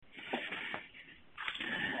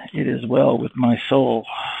It is well with my soul.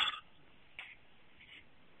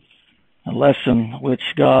 A lesson which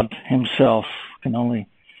God himself can only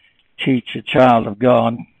teach a child of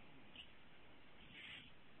God.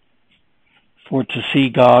 For to see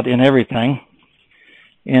God in everything,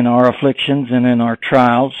 in our afflictions and in our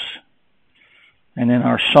trials and in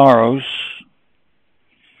our sorrows,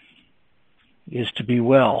 is to be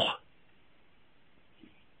well.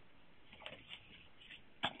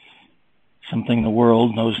 Something the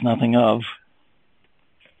world knows nothing of.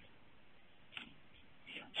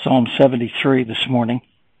 Psalm 73 this morning.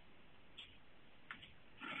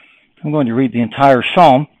 I'm going to read the entire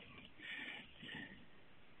psalm,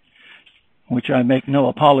 which I make no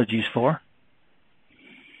apologies for.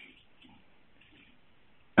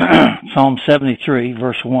 Psalm 73,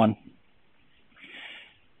 verse 1.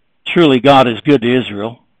 Truly God is good to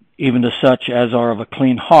Israel, even to such as are of a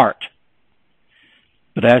clean heart.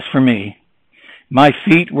 But as for me, my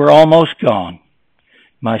feet were almost gone.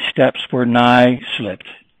 My steps were nigh slipped.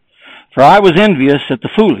 For I was envious at the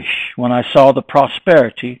foolish when I saw the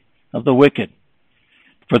prosperity of the wicked.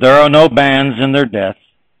 For there are no bands in their death,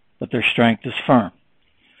 but their strength is firm.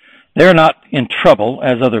 They are not in trouble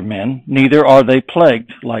as other men, neither are they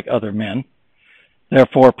plagued like other men.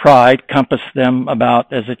 Therefore pride compasseth them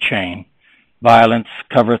about as a chain. Violence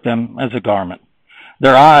covereth them as a garment.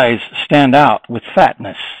 Their eyes stand out with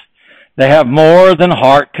fatness. They have more than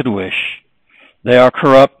heart could wish. They are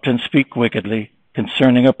corrupt and speak wickedly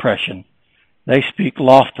concerning oppression. They speak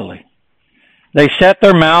loftily. They set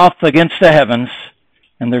their mouth against the heavens,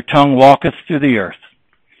 and their tongue walketh through the earth.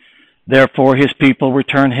 Therefore his people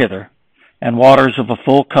return hither, and waters of a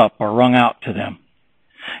full cup are wrung out to them.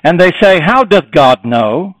 And they say, how doth God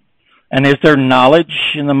know? And is there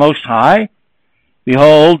knowledge in the Most High?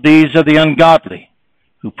 Behold, these are the ungodly,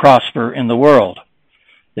 who prosper in the world.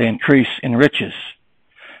 They increase in riches.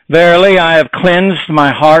 Verily, I have cleansed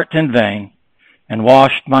my heart in vain, and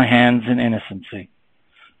washed my hands in innocency.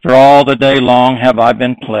 For all the day long have I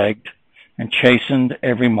been plagued, and chastened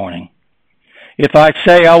every morning. If I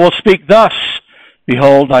say I will speak thus,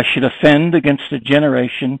 behold, I should offend against the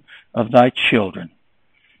generation of thy children.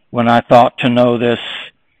 When I thought to know this,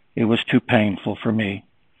 it was too painful for me.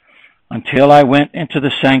 Until I went into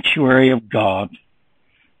the sanctuary of God,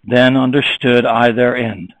 then understood I their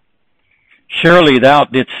end. Surely thou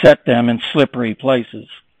didst set them in slippery places.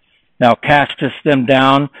 Thou castest them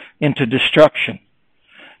down into destruction.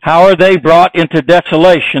 How are they brought into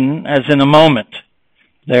desolation as in a moment?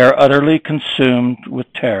 They are utterly consumed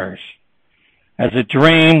with terrors. As a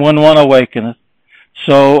dream when one awakeneth,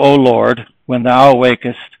 so, O Lord, when thou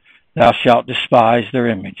awakest, thou shalt despise their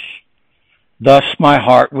image. Thus my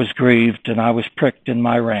heart was grieved, and I was pricked in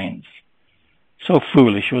my reins. So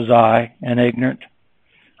foolish was I, and ignorant.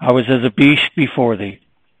 I was as a beast before thee.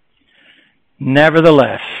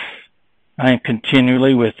 Nevertheless, I am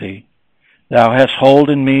continually with thee. Thou hast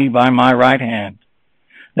holden me by my right hand.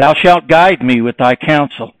 Thou shalt guide me with thy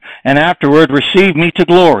counsel, and afterward receive me to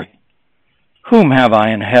glory. Whom have I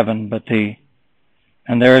in heaven but thee?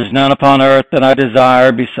 And there is none upon earth that I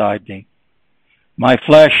desire beside thee. My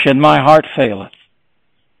flesh and my heart faileth,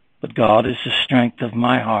 but God is the strength of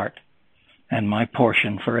my heart and my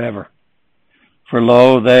portion forever. For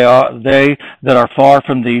lo, they that are far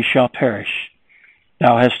from thee shall perish.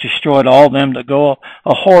 Thou hast destroyed all them that go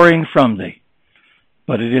a-whoring from thee.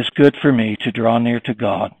 But it is good for me to draw near to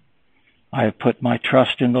God. I have put my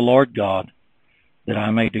trust in the Lord God, that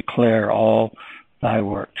I may declare all thy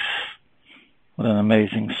works. What an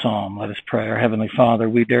amazing psalm. Let us pray. Our Heavenly Father,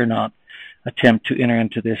 we dare not attempt to enter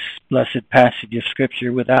into this blessed passage of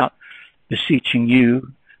Scripture without beseeching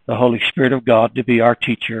you, the Holy Spirit of God, to be our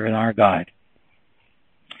teacher and our guide.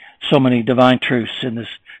 So many divine truths in this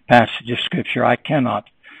passage of Scripture. I cannot,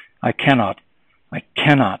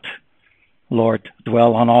 Lord,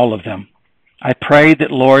 dwell on all of them. I pray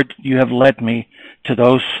that, Lord, you have led me to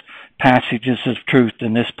those passages of truth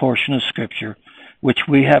in this portion of Scripture which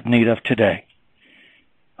we have need of today.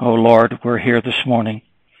 Oh, Lord, we're here this morning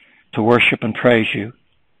to worship and praise you.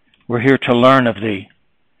 We're here to learn of thee.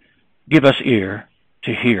 Give us ear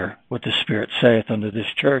to hear what the Spirit saith unto this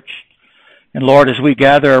church. And Lord, as we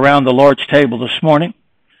gather around the Lord's table this morning,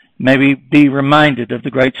 may we be reminded of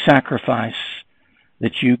the great sacrifice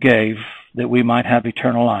that you gave that we might have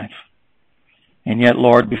eternal life. And yet,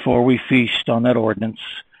 Lord, before we feast on that ordinance,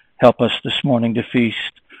 help us this morning to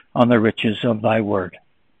feast on the riches of thy word.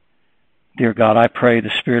 Dear God, I pray the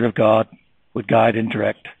Spirit of God would guide and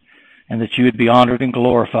direct, and that you would be honored and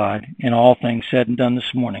glorified in all things said and done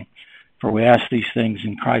this morning. For we ask these things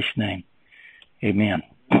in Christ's name. Amen.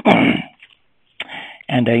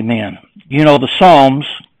 And amen. You know, the Psalms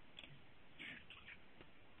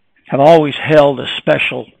have always held a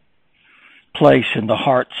special place in the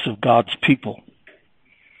hearts of God's people,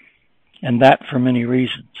 and that for many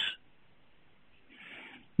reasons.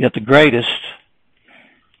 Yet the greatest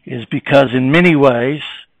is because in many ways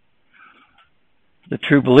the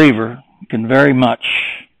true believer can very much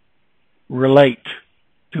relate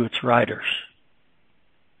to its writers.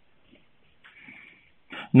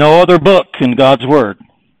 No other book in God's Word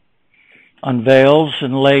unveils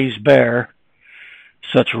and lays bare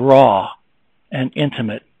such raw and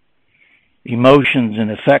intimate emotions and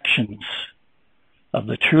affections of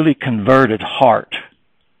the truly converted heart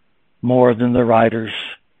more than the writers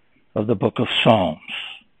of the book of Psalms.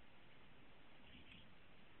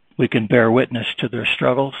 We can bear witness to their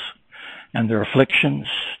struggles and their afflictions,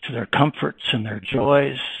 to their comforts and their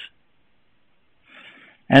joys.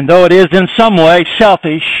 And though it is in some way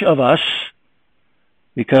selfish of us,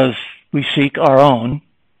 because we seek our own,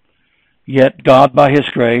 yet God, by His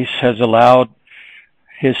grace, has allowed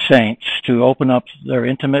His saints to open up their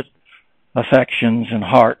intimate affections and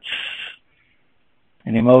hearts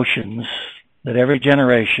and emotions, that every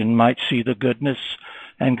generation might see the goodness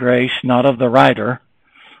and grace not of the writer,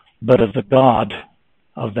 but of the God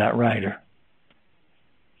of that writer.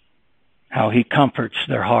 How He comforts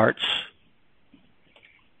their hearts,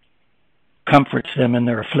 comforts them in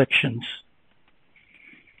their afflictions,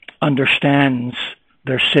 understands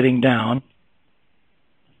their sitting down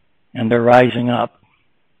and their rising up.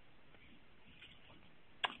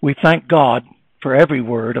 We thank God for every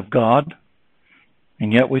word of God,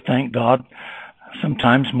 and yet we thank God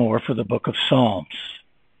sometimes more for the book of Psalms.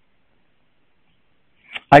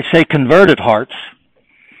 I say converted hearts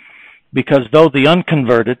because though the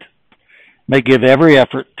unconverted may give every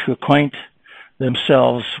effort to acquaint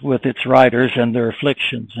themselves with its writers and their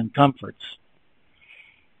afflictions and comforts,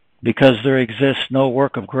 because there exists no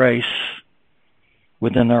work of grace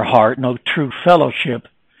within their heart, no true fellowship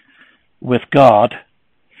with God,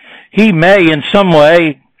 He may in some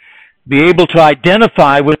way be able to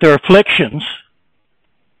identify with their afflictions,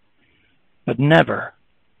 but never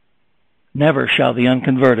shall the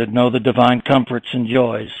unconverted know the divine comforts and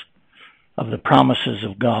joys of the promises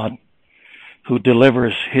of God, who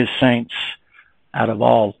delivers His saints out of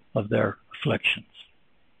all of their afflictions.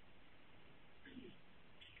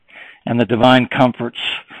 And the divine comforts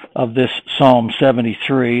of this Psalm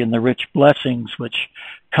 73 and the rich blessings which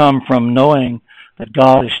come from knowing that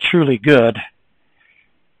God is truly good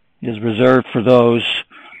is reserved for those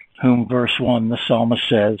whom, verse 1, the psalmist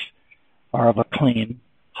says, are of a clean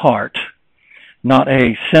heart. Not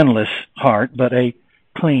a sinless heart, but a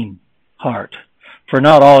clean heart. For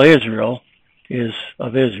not all Israel is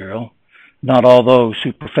of Israel. Not all those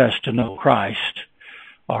who profess to know Christ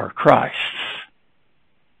are Christ's.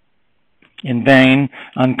 In vain,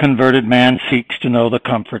 unconverted man seeks to know the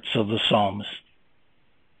comforts of the psalmist.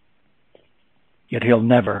 Yet he'll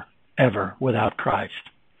never, ever, without Christ,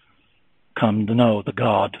 come to know the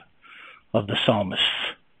God of the psalmists.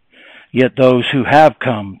 Yet those who have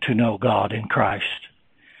come to know God in Christ,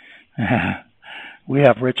 we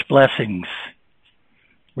have rich blessings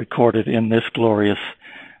recorded in this glorious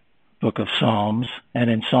book of Psalms. And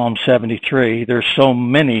in Psalm 73, there's so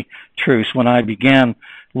many truths. When I began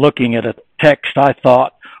looking at a text I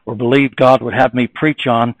thought or believed God would have me preach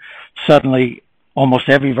on, suddenly almost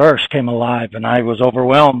every verse came alive and I was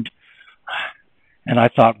overwhelmed. And I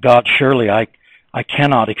thought, God, surely I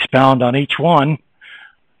cannot expound on each one.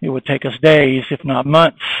 It would take us days, if not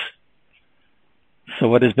months.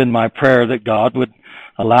 So it has been my prayer that God would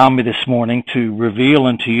allow me this morning to reveal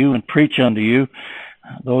unto you and preach unto you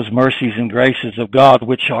those mercies and graces of God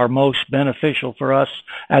which are most beneficial for us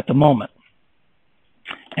at the moment.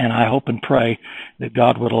 And I hope and pray that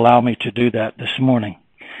God would allow me to do that this morning.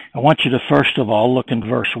 I want you to first of all look in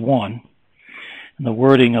verse 1, and the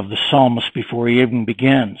wording of the psalmist before he even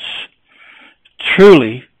begins.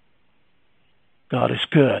 Truly, God is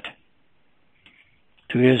good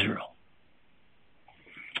to Israel,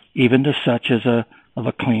 even to such as of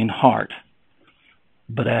a clean heart.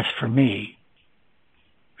 But as for me,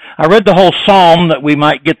 I read the whole psalm that we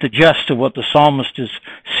might get the gist of what the psalmist is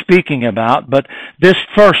speaking about, but this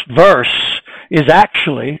first verse is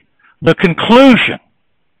actually the conclusion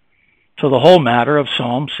to the whole matter of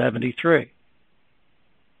Psalm 73.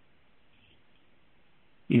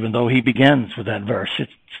 Even though he begins with that verse,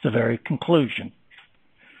 it's the very conclusion.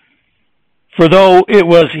 For though it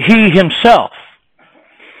was he himself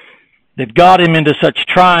that got him into such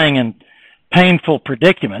trying and painful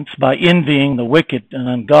predicaments by envying the wicked and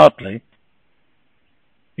ungodly,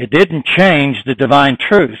 it didn't change the divine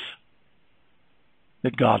truth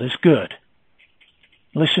that God is good.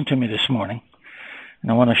 Listen to me this morning. And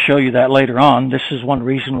I want to show you that later on. This is one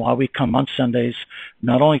reason why we come on Sundays,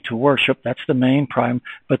 not only to worship, that's the main prime,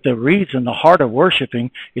 but the reason, the heart of worshiping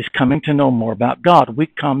is coming to know more about God. We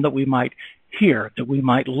come that we might hear, that we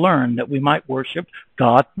might learn, that we might worship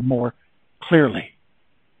God more clearly.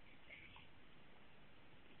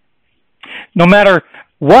 No matter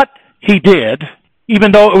what he did,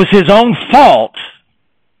 even though it was his own fault,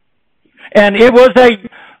 and it was a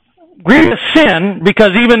grievous sin,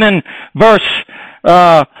 because even in verse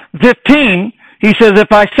 15, he says,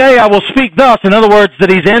 if I say I will speak thus, in other words, that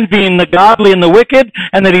he's envying the godly and the wicked,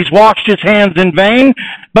 and that he's washed his hands in vain,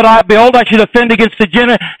 but behold, I should offend against the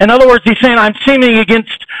Gentiles. In other words, he's saying, I'm sinning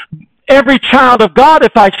against every child of God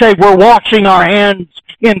if I say we're washing our hands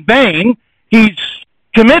in vain. He's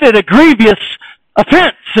committed a grievous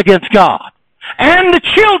offense against God and the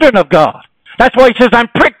children of God. That's why he says, I'm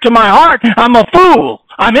pricked to my heart. I'm a fool.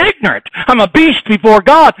 I'm ignorant. I'm a beast before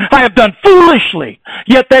God. I have done foolishly.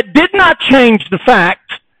 Yet that did not change the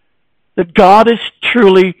fact that God is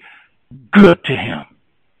truly good to him.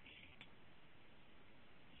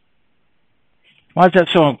 Why is that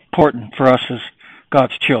so important for us as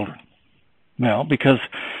God's children? Well, because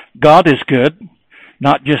God is good,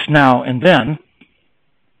 not just now and then,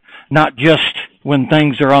 not just when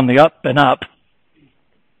things are on the up and up.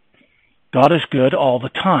 God is good all the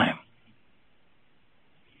time.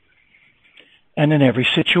 And in every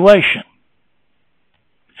situation.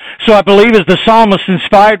 So I believe as the psalmist,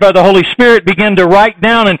 inspired by the Holy Spirit, began to write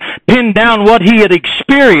down and pin down what he had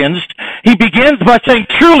experienced, he begins by saying,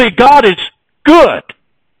 truly God is good.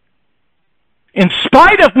 In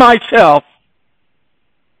spite of myself,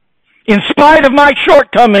 in spite of my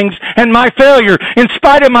shortcomings and my failure, in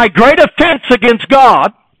spite of my great offense against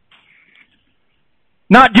God,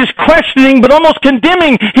 not just questioning, but almost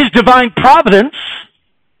condemning his divine providence,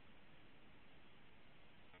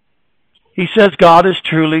 he says God is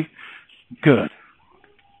truly good.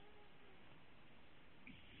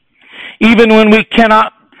 Even when we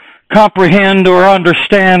cannot comprehend or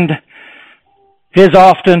understand his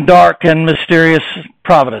often dark and mysterious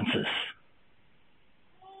providences,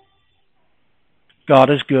 God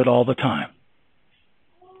is good all the time.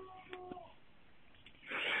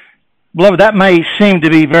 Beloved, that may seem to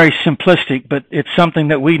be very simplistic, but it's something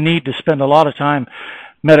that we need to spend a lot of time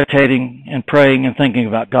meditating and praying and thinking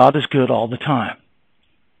about. God is good all the time.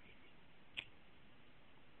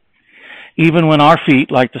 Even when our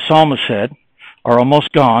feet, like the psalmist said, are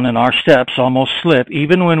almost gone and our steps almost slip,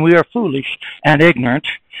 even when we are foolish and ignorant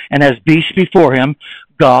and as beasts before him,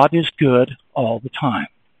 God is good all the time.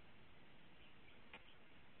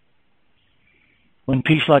 When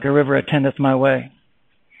peace like a river attendeth my way,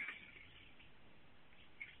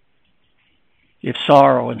 if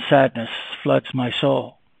sorrow and sadness floods my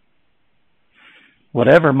soul,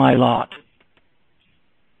 whatever my lot,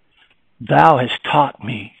 thou hast taught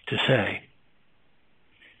me to say,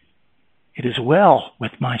 it is well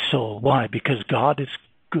with my soul. Why? Because God is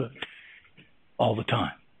good all the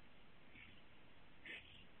time.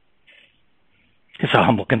 It's a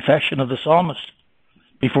humble confession of the psalmist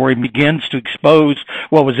before he begins to expose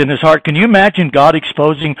what was in his heart. Can you imagine God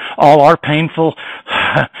exposing all our painful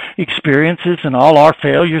experiences and all our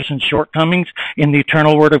failures and shortcomings in the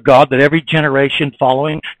eternal Word of God, that every generation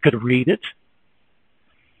following could read it?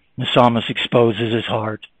 The psalmist exposes his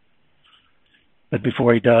heart. But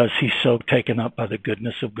before he does, he's so taken up by the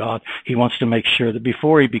goodness of God. He wants to make sure that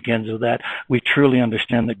before he begins with that, we truly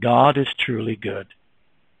understand that God is truly good.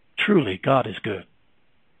 Truly, God is good.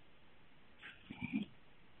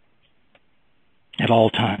 At all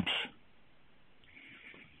times.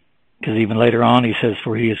 Because even later on he says,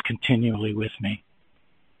 for he is continually with me.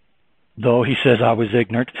 Though he says, I was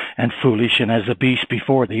ignorant and foolish and as a beast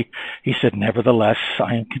before thee, he said, nevertheless,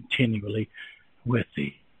 I am continually with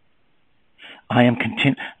thee.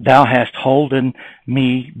 Thou hast holden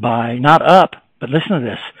me by, not up, but listen to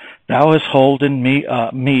this. Thou hast holden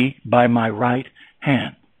me by my right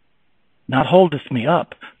hand. Not holdeth me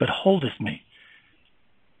up, but holdeth me.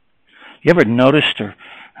 You ever noticed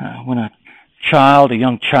when a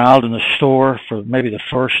young child in the store for maybe the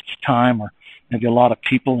first time, or maybe a lot of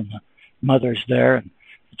people and the mother's there and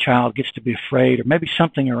the child gets to be afraid, or maybe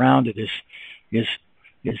something around it is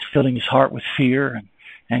filling his heart with fear and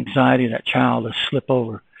anxiety, that child will slip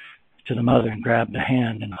over to the mother and grab the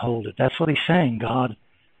hand and hold it. That's what he's saying. God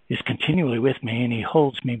is continually with me and he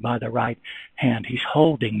holds me by the right hand. He's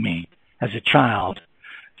holding me as a child,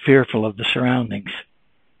 fearful of the surroundings.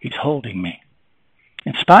 He's holding me.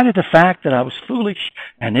 In spite of the fact that I was foolish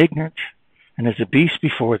and ignorant and as a beast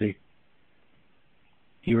before thee,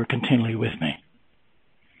 you are continually with me.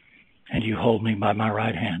 And you hold me by my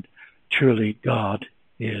right hand. Truly, God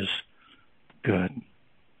is good.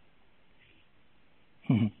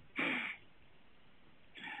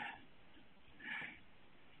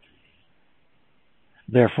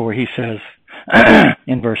 Therefore, he says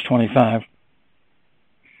in verse 25,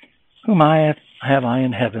 whom have I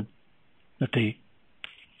in heaven but thee?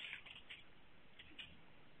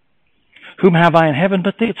 Whom have I in heaven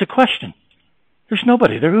but thee? It's a question. There's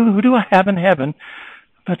nobody there. Who do I have in heaven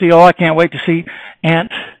but thee? Oh, I can't wait to see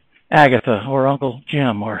Aunt Agatha or Uncle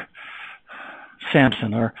Jim or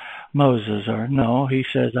Samson or Moses. Or no, he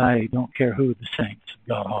says, I don't care who the saints of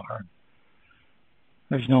God are.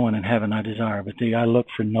 There's no one in heaven I desire but thee. I look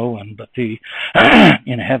for no one but thee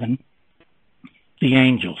in heaven. The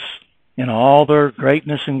angels, in all their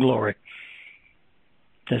greatness and glory,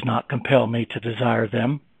 does not compel me to desire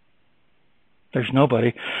them. There's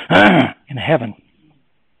nobody in heaven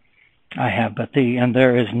I have but thee, and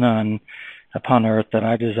there is none upon earth that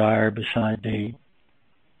I desire beside thee.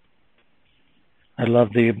 I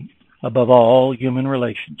love thee above all human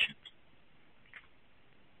relationships.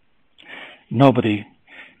 Nobody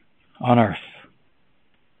on earth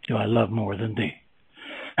do I love more than thee.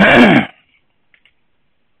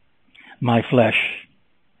 My flesh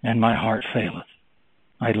and my heart faileth.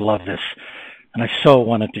 I love this, and I so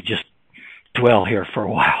wanted to just dwell here for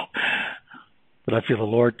a while, but I feel the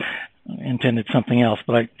Lord intended something else.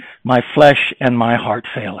 But my flesh and my heart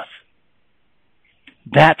faileth.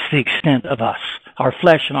 That's the extent of us. Our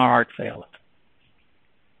flesh and our heart faileth.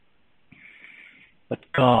 But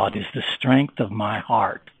God is the strength of my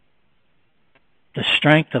heart. The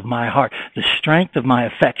strength of my heart. The strength of my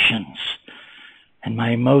affections and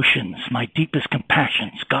my emotions, my deepest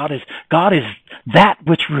compassions. God is that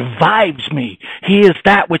which revives me. He is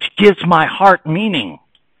that which gives my heart meaning.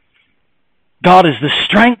 God is the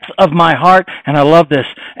strength of my heart, and I love this,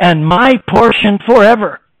 and my portion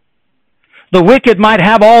forever. The wicked might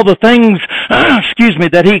have all the things,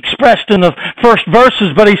 that he expressed in the first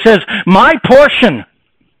verses, but he says, my portion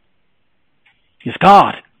is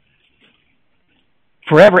God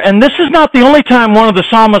forever. And this is not the only time one of the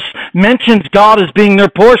psalmists mentions God as being their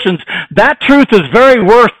portions. That truth is very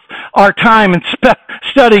worth our time in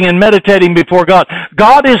studying and meditating before God.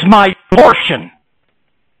 God is my portion.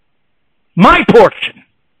 My portion.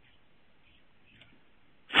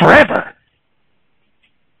 Forever.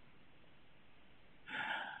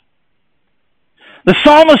 The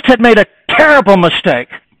psalmist had made a terrible mistake.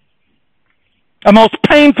 A most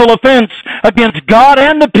painful offense against God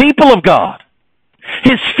and the people of God.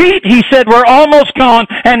 His feet, he said, were almost gone,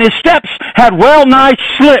 and his steps had well nigh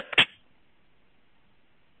slipped.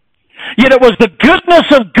 Yet it was the goodness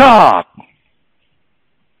of God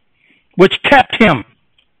which kept him.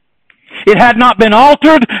 It had not been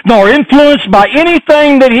altered nor influenced by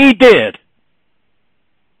anything that he did.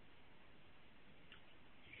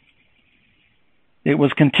 It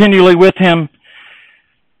was continually with him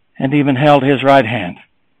and even held his right hand.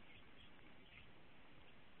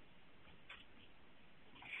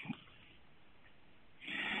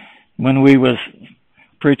 When we was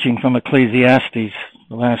preaching from Ecclesiastes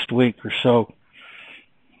the last week or so,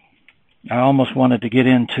 I almost wanted to get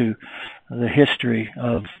into the history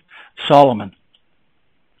of Solomon.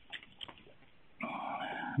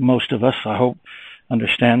 Most of us, I hope,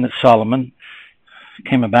 understand that Solomon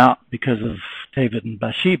came about because of David and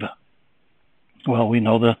Bathsheba. Well, we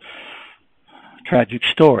know the tragic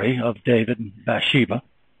story of David and Bathsheba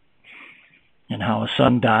and how a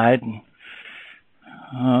son died, and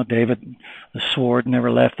David, the sword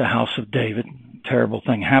never left the house of David. A terrible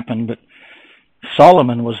thing happened, but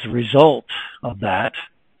Solomon was the result of that.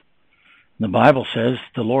 The Bible says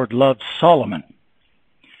the Lord loved Solomon.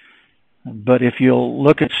 But if you'll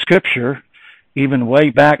look at Scripture, even way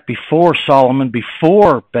back before Solomon,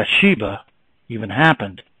 before Bathsheba even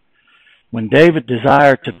happened, when David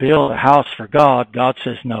desired to build a house for God, God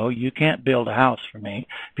says, no, you can't build a house for me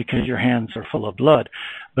because your hands are full of blood.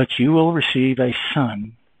 But you will receive a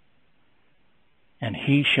son, and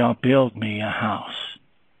he shall build me a house.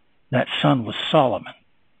 That son was Solomon.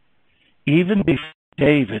 Even before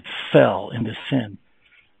David fell into sin,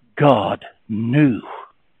 God knew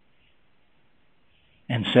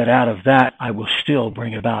and said, out of that I will still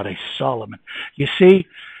bring about a Solomon. You see,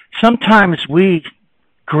 sometimes we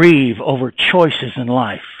grieve over choices in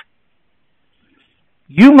life.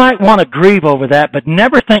 You might want to grieve over that, but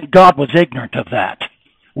never think God was ignorant of that.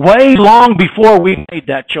 Way long before we made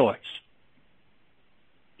that choice.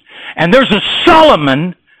 And there's a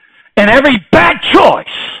Solomon in every bad choice.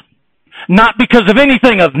 Not because of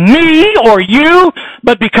anything of me or you,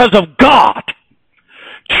 but because of God.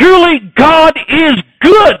 Truly, God is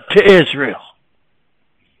good to Israel.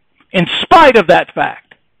 In spite of that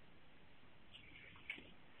fact.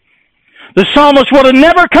 The psalmist would have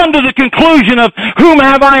never come to the conclusion of, whom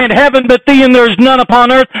have I in heaven but thee, and there is none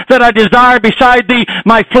upon earth that I desire beside thee.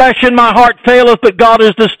 My flesh and my heart faileth, but God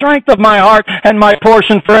is the strength of my heart and my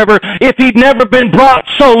portion forever. If he'd never been brought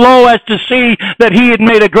so low as to see that he had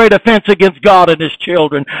made a great offense against God and his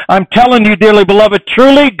children. I'm telling you, dearly beloved,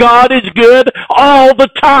 truly God is good all the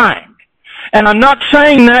time. And I'm not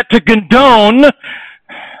saying that to condone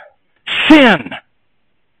sin.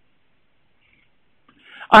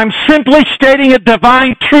 I'm simply stating a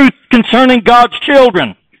divine truth concerning God's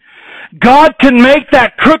children. God can make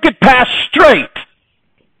that crooked path straight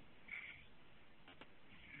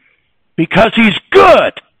because he's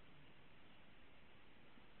good.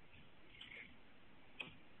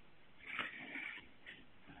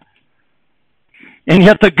 And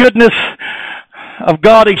yet the goodness of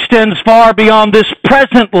God extends far beyond this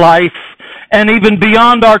present life and even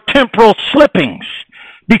beyond our temporal slippings.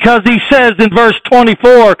 Because he says in verse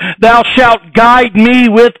 24, thou shalt guide me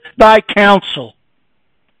with thy counsel.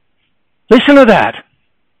 Listen to that.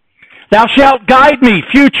 Thou shalt guide me,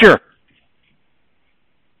 future.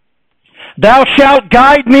 Thou shalt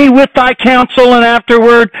guide me with thy counsel, and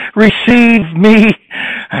afterward receive me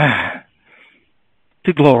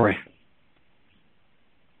to glory.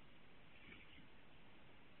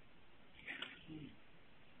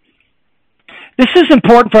 This is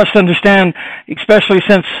important for us to understand, especially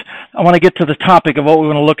since I want to get to the topic of what we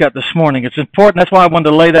want to look at this morning. It's important. That's why I wanted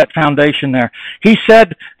to lay that foundation there. He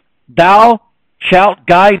said, thou shalt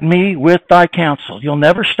guide me with thy counsel. You'll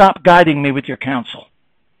never stop guiding me with your counsel.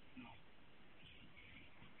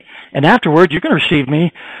 And afterward, you're going to receive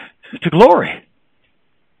me to glory.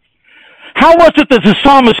 How was it that the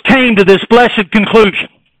psalmist came to this blessed conclusion?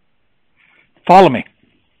 Follow me.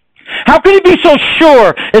 How could he be so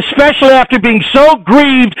sure, especially after being so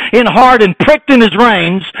grieved in heart and pricked in his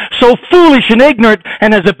reins, so foolish and ignorant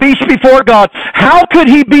and as a beast before God? How could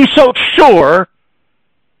he be so sure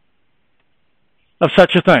of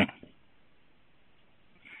such a thing?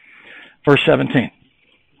 Verse 17.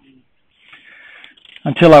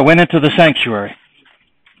 Until I went into the sanctuary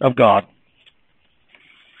of God,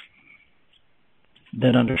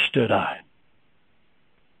 then understood I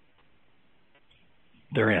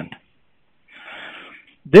their end.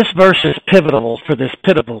 This verse is pivotal for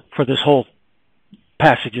this whole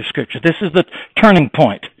passage of Scripture. This is the turning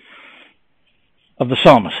point of the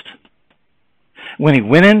psalmist. When he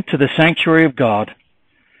went into the sanctuary of God,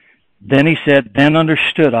 then he said, then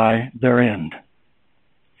understood I their end.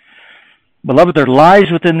 Beloved, there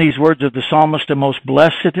lies within these words of the psalmist a most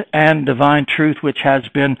blessed and divine truth which has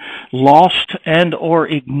been lost and or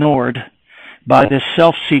ignored by this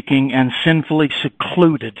self-seeking and sinfully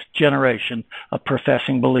secluded generation of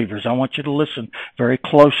professing believers. I want you to listen very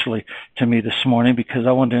closely to me this morning because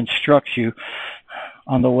I want to instruct you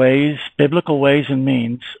on the ways, biblical ways and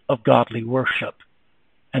means of godly worship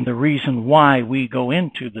and the reason why we go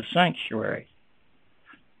into the sanctuary.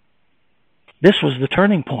 This was the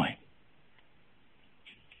turning point.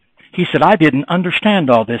 He said, I didn't understand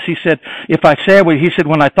all this. He said,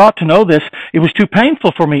 when I thought to know this, it was too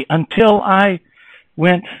painful for me until I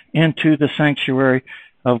went into the sanctuary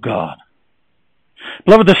of God.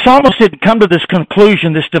 Beloved, the psalmist didn't come to this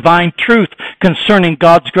conclusion, this divine truth concerning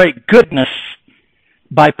God's great goodness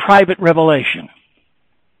by private revelation,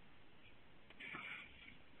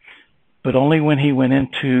 but only when he went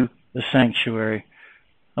into the sanctuary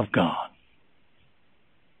of God.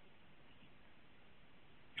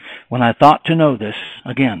 When I thought to know this,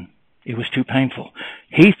 again, it was too painful.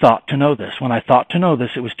 He thought to know this. When I thought to know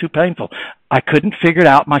this, it was too painful. I couldn't figure it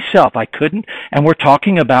out myself. I couldn't, and we're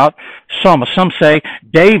talking about psalmists. Some say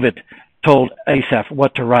David told Asaph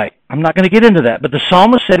what to write. I'm not going to get into that, but the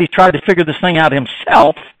psalmist said he tried to figure this thing out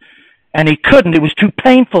himself, and he couldn't. It was too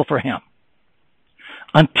painful for him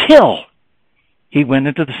until he went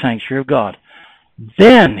into the sanctuary of God.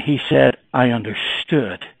 Then he said, I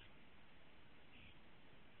understood.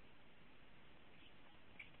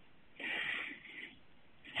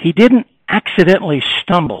 He didn't accidentally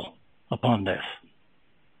stumble upon this.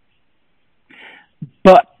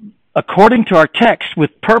 But according to our text,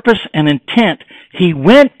 with purpose and intent, he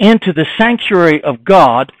went into the sanctuary of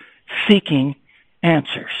God seeking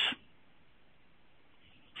answers.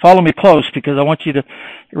 Follow me close because I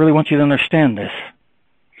really want you to understand this.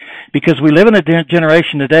 Because we live in a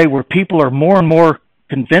generation today where people are more and more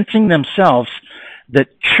convincing themselves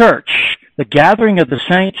that church, the gathering of the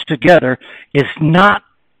saints together, is not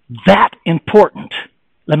that important.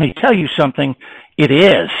 Let me tell you something, it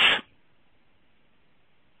is.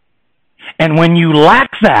 And when you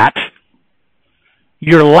lack that,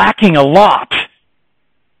 you're lacking a lot.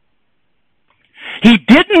 He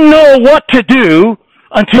didn't know what to do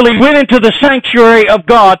until he went into the sanctuary of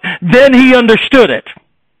God. Then he understood it.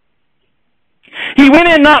 He went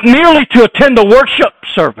in not merely to attend a worship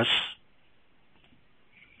service,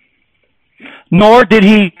 nor did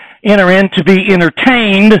he enter in to be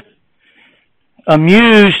entertained,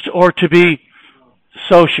 amused, or to be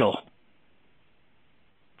social.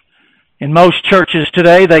 In most churches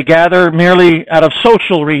today, they gather merely out of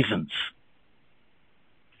social reasons.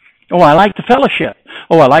 Oh, I like the fellowship.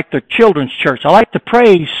 Oh, I like the children's church. I like the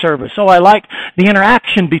praise service. Oh, I like the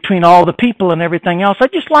interaction between all the people and everything else.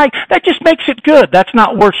 That just makes it good. That's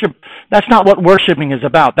not worship. That's not what worshiping is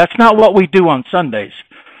about. That's not what we do on Sundays.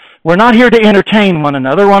 We're not here to entertain one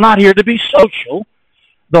another. We're not here to be social.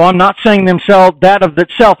 Though I'm not saying that of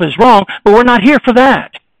itself is wrong, but we're not here for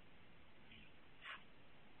that.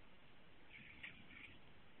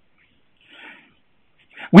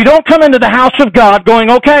 We don't come into the house of God going,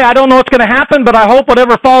 okay, I don't know what's going to happen, but I hope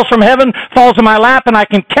whatever falls from heaven falls in my lap and I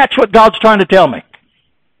can catch what God's trying to tell me.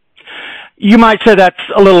 You might say that's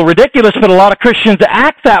a little ridiculous, but a lot of Christians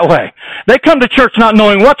act that way. They come to church not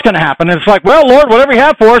knowing what's going to happen. And it's like, well, Lord, whatever you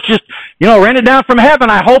have for us, just, rain it down from heaven.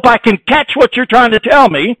 I hope I can catch what you're trying to tell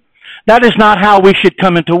me. That is not how we should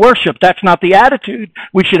come into worship. That's not the attitude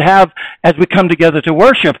we should have as we come together to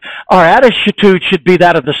worship. Our attitude should be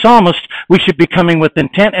that of the psalmist. We should be coming with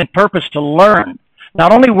intent and purpose to learn.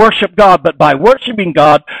 Not only worship God, but by worshiping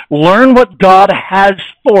God, learn what God has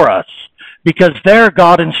for us. Because there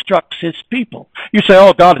God instructs His people. You say,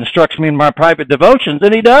 oh, God instructs me in my private devotions,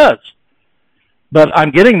 and He does. But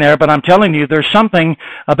I'm getting there, but I'm telling you, there's something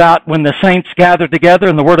about when the saints gather together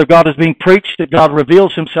and the Word of God is being preached, that God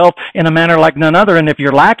reveals Himself in a manner like none other. And if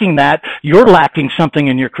you're lacking that, you're lacking something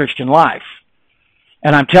in your Christian life.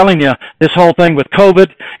 And I'm telling you, this whole thing with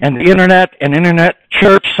COVID and the internet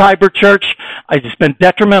church, cyber church, it's been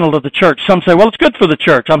detrimental to the church. Some say, well, it's good for the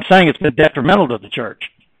church. I'm saying it's been detrimental to the church.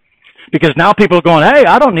 Because now people are going, hey,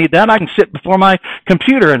 I don't need that. I can sit before my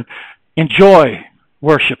computer and enjoy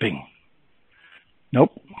worshiping.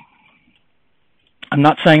 Nope. I'm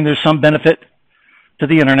not saying there's some benefit to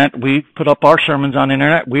the internet. We put up our sermons on the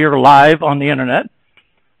internet. We are live on the internet.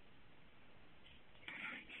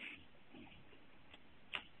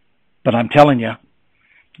 But I'm telling you,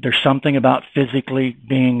 there's something about physically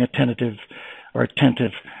being attentive,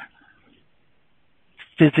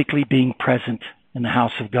 physically being present in the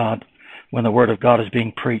house of God when the Word of God is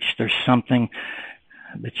being preached. There's something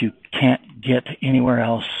that you can't get anywhere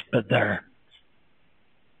else but there.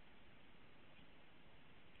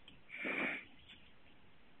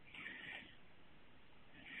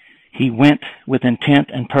 He went with intent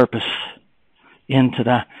and purpose into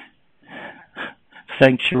the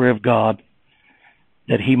sanctuary of God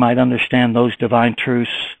that he might understand those divine truths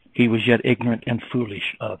he was yet ignorant and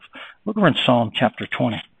foolish of. Look over in Psalm chapter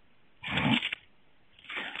 20.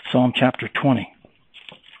 Psalm chapter 20.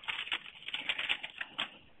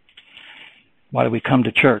 Why do we come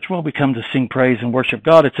to church? Well, we come to sing praise and worship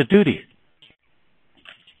God. It's a duty.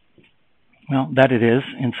 Well, that it is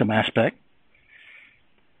in some aspect.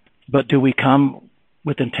 But do we come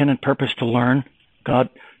with intent and purpose to learn? God,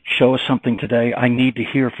 show us something today. I need to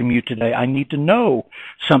hear from you today. I need to know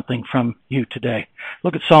something from you today.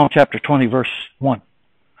 Look at Psalm chapter 20, verse 1.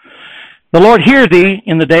 The Lord hear thee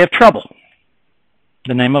in the day of trouble.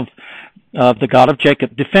 The name of the God of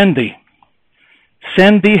Jacob, defend thee.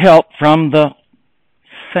 Send thee help from the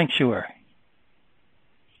sanctuary.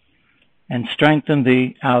 And strengthen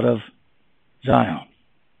thee out of Zion.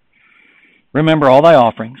 Remember all thy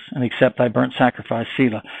offerings, and accept thy burnt sacrifice,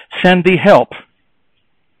 Selah. Send thee help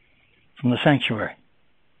from the sanctuary.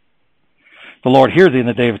 The Lord hear thee in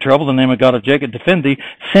the day of trouble. The name of God of Jacob defend thee.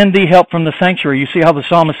 Send thee help from the sanctuary. You see how the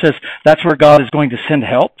psalmist says that's where God is going to send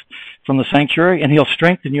help from the sanctuary, and He'll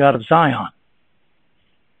strengthen you out of Zion.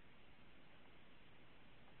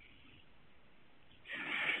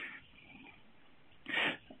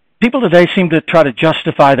 People today seem to try to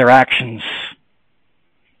justify their actions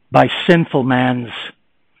by sinful man's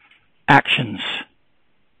actions.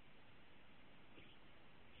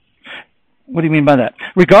 What do you mean by that?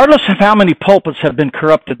 Regardless of how many pulpits have been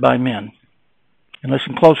corrupted by men, and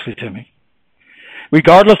listen closely to me,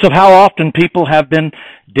 regardless of how often people have been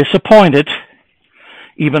disappointed,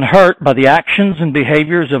 even hurt by the actions and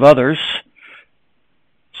behaviors of others,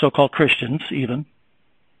 so-called Christians even,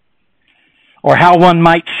 or how one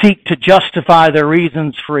might seek to justify their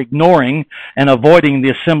reasons for ignoring and avoiding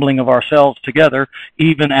the assembling of ourselves together,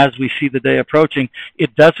 even as we see the day approaching,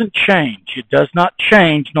 it doesn't change. It does not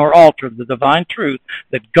change nor alter the divine truth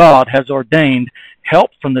that God has ordained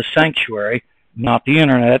help from the sanctuary, not the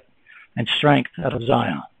internet, and strength out of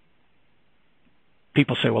Zion.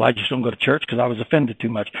 People say, well, I just don't go to church because I was offended too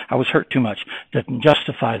much. I was hurt too much. Doesn't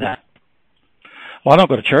justify that. Well, I don't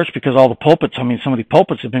go to church because all the pulpits, some of the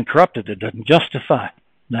pulpits have been corrupted. It doesn't justify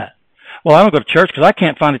that. Well, I don't go to church because I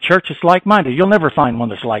can't find a church that's like-minded. You'll never find one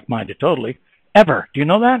that's like-minded totally, ever. Do you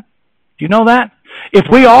know that? Do you know that? If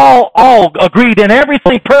we all agreed in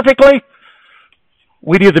everything perfectly,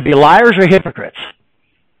 we'd either be liars or hypocrites,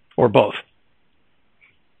 or both.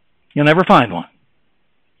 You'll never find one.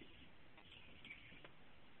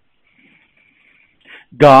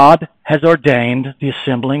 God has ordained the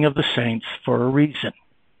assembling of the saints for a reason.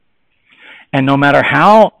 And no matter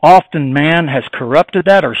how often man has corrupted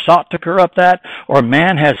that or sought to corrupt that, or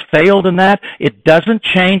man has failed in that, it doesn't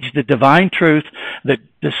change the divine truth that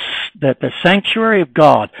the sanctuary of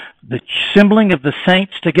God, the assembling of the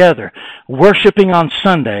saints together, worshiping on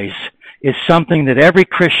Sundays, is something that every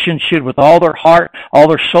Christian should, with all their heart, all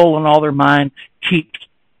their soul, and all their mind, keep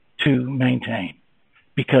to maintain.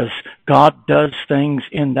 Because God does things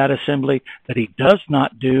in that assembly that He does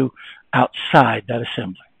not do outside that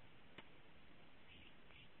assembly.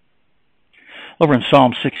 Over in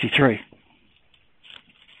Psalm 63.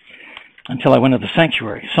 Until I went to the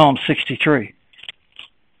sanctuary. Psalm 63.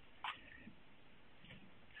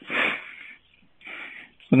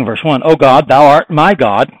 Look at verse 1. O God, thou art my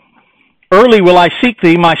God. Early will I seek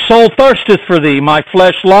thee. My soul thirsteth for thee. My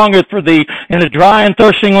flesh longeth for thee in a dry and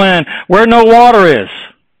thirsting land where no water is.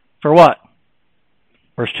 For what?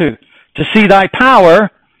 Verse 2. To see thy power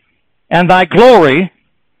and thy glory,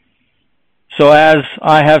 so as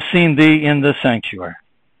I have seen thee in the sanctuary.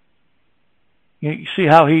 You see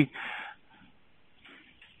how he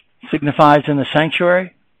signifies in the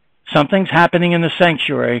sanctuary? Something's happening in the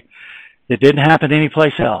sanctuary that didn't happen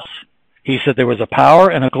anyplace else. He said there was a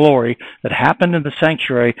power and a glory that happened in the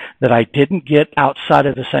sanctuary that I didn't get outside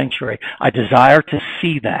of the sanctuary. I desire to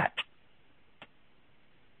see that.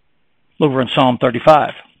 Over in Psalm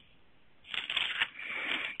 35.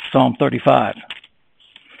 Psalm 35.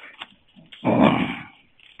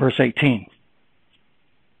 Verse 18.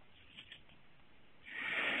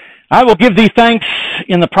 I will give thee thanks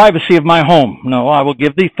in the privacy of my home. No, I will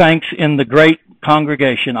give thee thanks in the great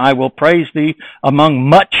congregation. I will praise thee among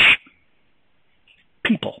much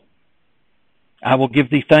people. I will give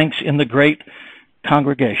thee thanks in the great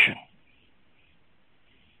congregation.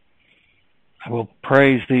 I will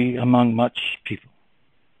praise thee among much people.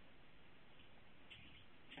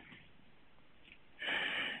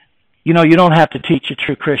 You know, you don't have to teach a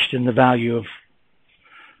true Christian the value of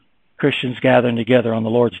Christians gathering together on the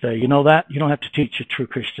Lord's Day. You know that? You don't have to teach a true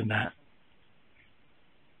Christian that.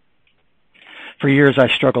 For years I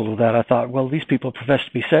struggled with that. I thought, well, these people profess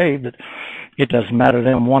to be saved, that it doesn't matter to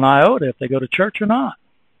them one iota if they go to church or not.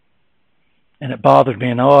 And it bothered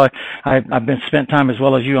me. And I've been spent time as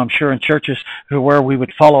well as you, I'm sure, in churches where we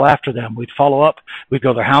would follow after them. We'd follow up. We'd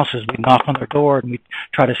go to their houses. We'd knock on their door, and we'd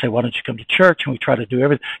try to say, why don't you come to church? And we try to do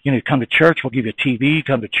everything. You know, come to church, we'll give you a TV.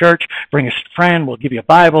 Come to church, bring a friend, we'll give you a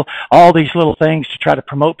Bible. All these little things to try to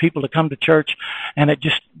promote people to come to church. And it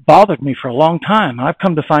just bothered me for a long time. I've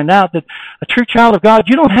come to find out that a true child of God,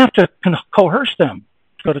 you don't have to coerce them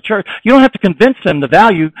to go to church. You don't have to convince them the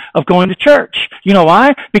value of going to church. You know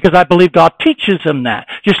why? Because I believe God teaches them that.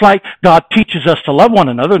 Just like God teaches us to love one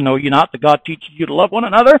another. Know you not that God teaches you to love one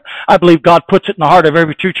another? I believe God puts it in the heart of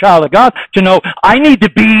every true child of God to know I need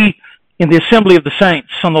to be in the assembly of the saints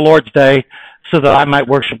on the Lord's Day so that I might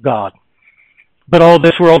worship God. But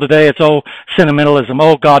this world today, it's sentimentalism.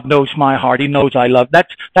 God knows my heart. He knows I love.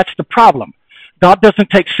 That's the problem. God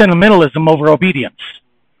doesn't take sentimentalism over obedience.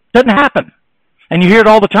 Doesn't happen. And you hear it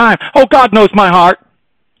all the time. God knows my heart.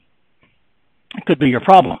 It could be your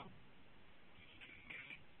problem.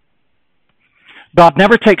 God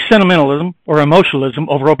never takes sentimentalism or emotionalism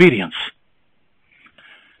over obedience.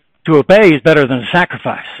 To obey is better than a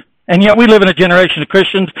sacrifice. And yet we live in a generation of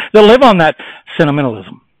Christians that live on that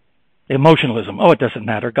sentimentalism, emotionalism. It doesn't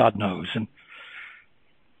matter. God knows. And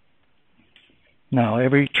no,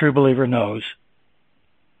 every true believer knows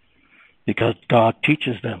because God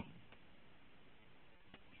teaches them.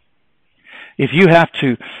 If you have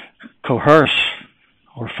to coerce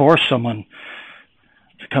or force someone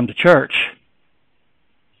to come to church,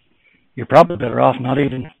 you're probably better off not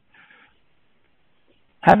even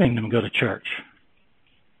having them go to church.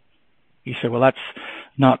 You say, well, that's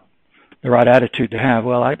not the right attitude to have.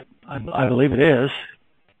 Well, I believe it is.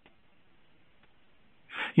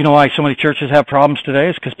 You know why so many churches have problems today?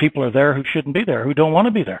 It's because people are there who shouldn't be there, who don't want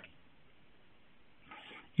to be there.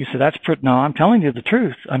 You say, no, I'm telling you the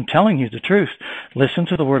truth. I'm telling you the truth. Listen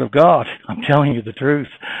to the Word of God. I'm telling you the truth.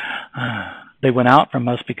 They went out from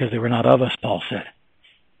us because they were not of us, Paul said.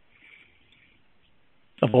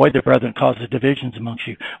 Avoid the brethren, causes divisions amongst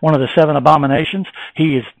you. One of the 7 abominations,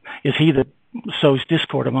 is he that sows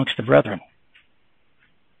discord amongst the brethren.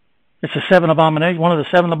 It's a 7 abomination. One of the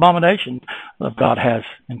 7 abominations that God has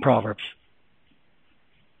in Proverbs.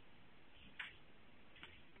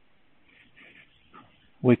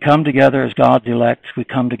 We come together as God's elect. We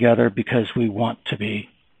come together because we want to be.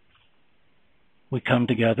 We come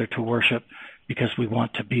together to worship because we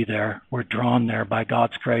want to be there. We're drawn there by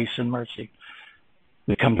God's grace and mercy.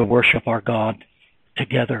 We come to worship our God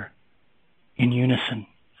together in unison,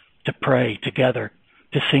 to pray together,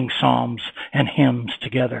 to sing psalms and hymns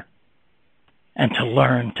together, and to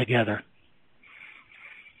learn together.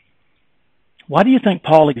 Why do you think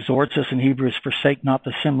Paul exhorts us in Hebrews, forsake not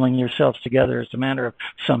the assembling yourselves together as the manner of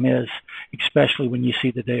some is, especially when you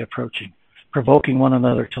see the day approaching, provoking one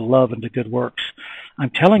another to love and to good works? I'm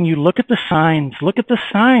telling you, look at the signs. Look at the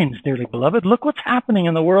signs, dearly beloved. Look what's happening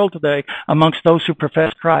in the world today amongst those who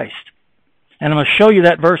profess Christ. And I'm going to show you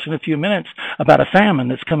that verse in a few minutes about a famine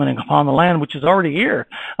that's coming upon the land, which is already here,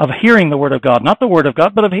 of hearing the Word of God. Not the Word of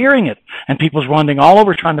God, but of hearing it. And people's wandering all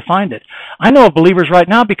over trying to find it. I know of believers right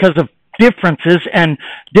now, because of differences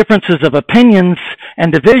of opinions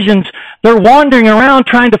and divisions, they're wandering around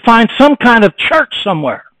trying to find some kind of church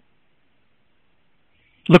somewhere.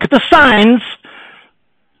 Look at the signs.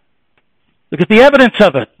 Look at the evidence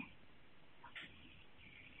of it.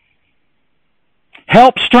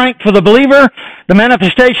 Help, strength for the believer, the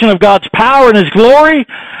manifestation of God's power and His glory,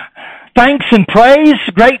 thanks and praise,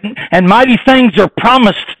 great and mighty things are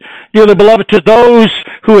promised, dearly beloved, to those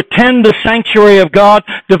who attend the sanctuary of God,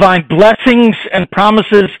 divine blessings and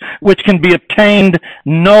promises which can be obtained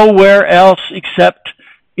nowhere else except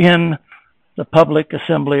in the public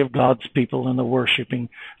assembly of God's people and the worshiping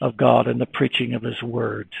of God and the preaching of His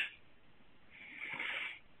Word.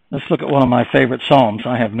 Let's look at one of my favorite Psalms.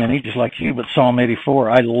 I have many, just like you, but Psalm 84.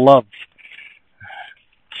 I love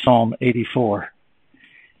Psalm 84.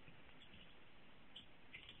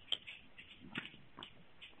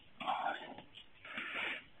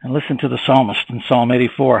 And listen to the psalmist in Psalm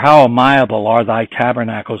 84. How amiable are thy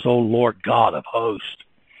tabernacles, O Lord God of hosts,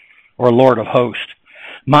 or Lord of hosts.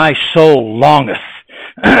 My soul longeth,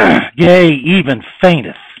 yea, even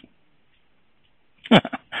fainteth,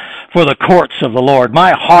 for the courts of the Lord.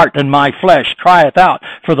 My heart and my flesh crieth out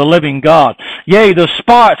for the living God. Yea, the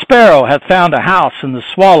sparrow hath found a house, and the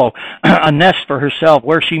swallow a nest for herself,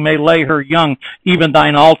 where she may lay her young, even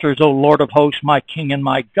thine altars, O Lord of hosts, my King and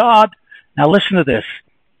my God. Now listen to this.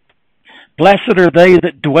 Blessed are they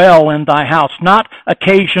that dwell in thy house, not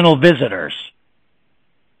occasional visitors.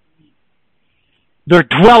 They're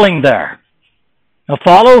dwelling there. Now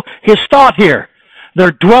follow his thought here.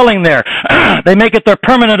 They're dwelling there. They make it their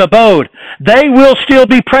permanent abode. They will still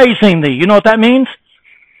be praising thee. You know what that means?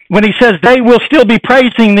 When he says they will still be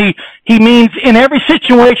praising thee, he means in every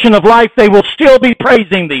situation of life they will still be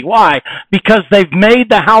praising thee. Why? Because they've made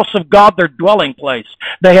the house of God their dwelling place.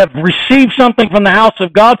 They have received something from the house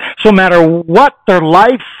of God, so no matter what their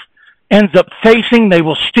life ends up facing, they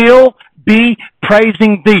will still be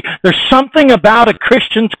praising thee. There's something about a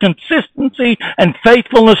Christian's consistency and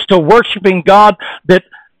faithfulness to worshiping God that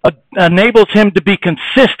enables him to be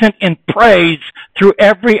consistent in praise through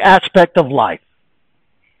every aspect of life.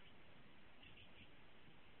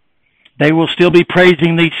 They will still be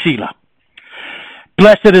praising thee, Selah.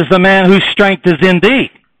 Blessed is the man whose strength is in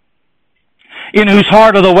thee, in whose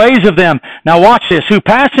heart are the ways of them. Now watch this. Who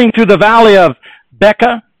passing through the valley of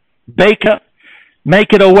Baca, make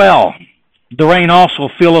it a well. The rain also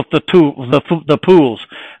filleth the pools.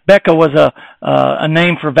 Baca was a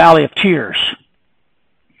name for valley of tears.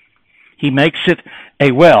 He makes it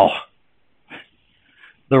a well.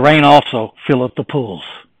 The rain also filleth the pools.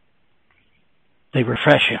 They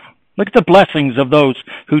refresh him. Look at the blessings of those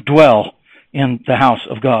who dwell in the house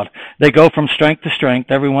of God. They go from strength to strength.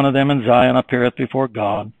 Every one of them in Zion appeareth before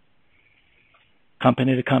God.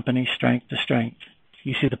 Company to company, strength to strength.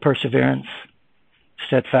 You see the perseverance,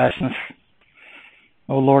 steadfastness.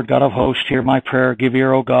 O Lord God of hosts, hear my prayer. Give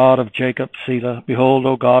ear, O God of Jacob, Selah. Behold,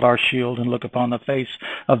 O God, our shield, and look upon the face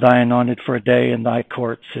of thy anointed, for a day in thy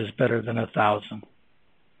courts is better than 1,000.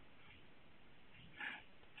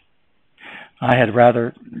 I had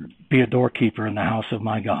rather be a doorkeeper in the house of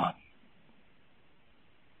my God.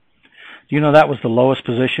 Do you know that was the lowest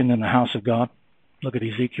position in the house of God? Look at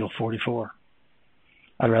Ezekiel 44.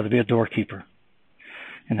 I'd rather be a doorkeeper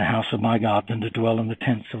in the house of my God than to dwell in the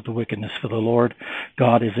tents of the wickedness. For the Lord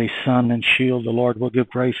God is a sun and shield. The Lord will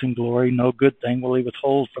give grace and glory. No good thing will he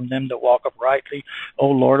withhold from them that walk uprightly. O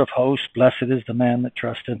Lord of hosts, blessed is the man that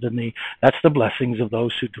trusteth in thee. That's the blessings of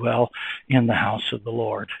those who dwell in the house of the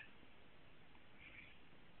Lord.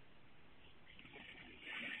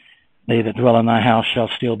 They that dwell in thy house shall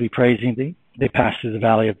still be praising thee. They pass through the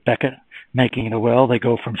valley of Becca, making it a well. They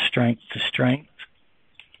go from strength to strength.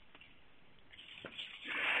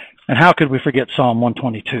 And how could we forget Psalm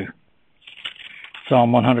 122?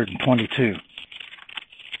 Psalm 122.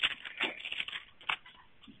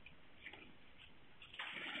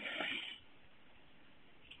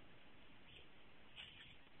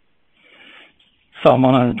 Psalm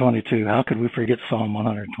 122. How could we forget Psalm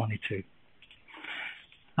 122?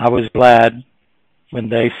 I was glad when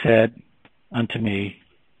they said unto me,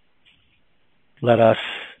 let us.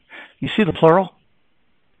 You see the plural?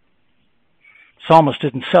 Psalmist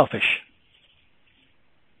isn't selfish.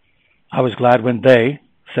 I was glad when they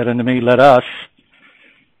said unto me, let us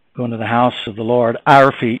go into the house of the Lord.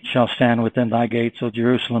 Our feet shall stand within thy gates, O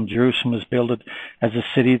Jerusalem. Jerusalem is builded as a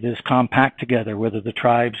city that is compact together, whither the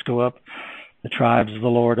tribes go up, the tribes of the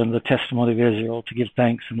Lord, and the testimony of Israel, to give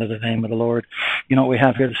thanks unto the name of the Lord. You know what we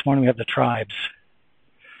have here this morning? We have the tribes.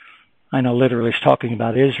 I know literally it's talking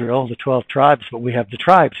about Israel, the 12 tribes, but we have the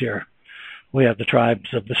tribes here. We have the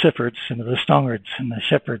tribes of the Siphards and the Stongards and the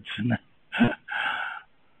Shepherds.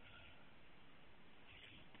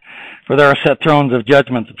 For there are set thrones of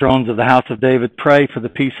judgment, the thrones of the house of David. Pray for the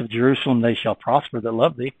peace of Jerusalem. They shall prosper that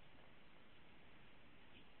love thee.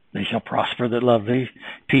 They shall prosper that love thee.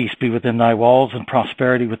 Peace be within thy walls, and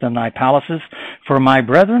prosperity within thy palaces. For my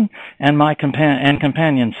brethren and my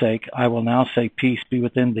companions' sake, I will now say, peace be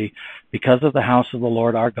within thee. Because of the house of the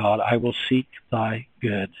Lord our God, I will seek thy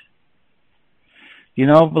good. You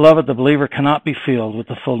know, beloved, the believer cannot be filled with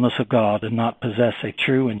the fullness of God and not possess a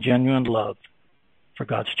true and genuine love for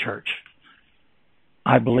God's church.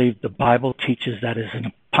 I believe the Bible teaches that is an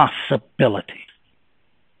impossibility.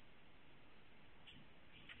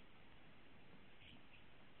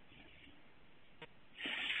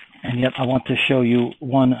 And yet I want to show you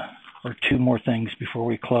one or two more things before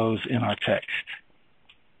we close in our text.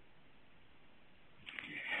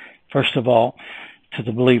 First of all, to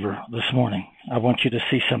the believer this morning, I want you to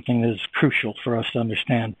see something that is crucial for us to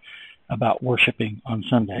understand about worshiping on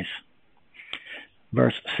Sundays.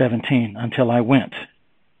 Verse 17, until I went,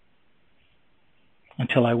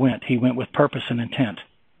 he went with purpose and intent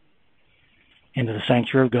into the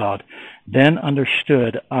sanctuary of God. Then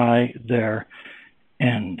understood I their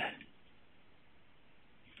end.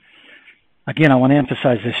 Again, I want to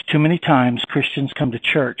emphasize this. Too many times Christians come to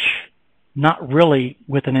church not really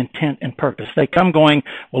with an intent and purpose. They come going,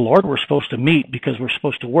 well, Lord, we're supposed to meet because we're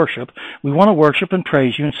supposed to worship. We want to worship and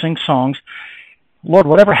praise you and sing songs. Lord,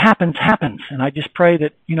 whatever happens, happens. And I just pray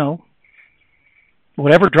that,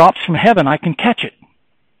 whatever drops from heaven, I can catch it.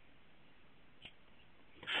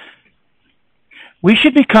 We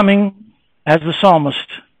should be coming, as the psalmist,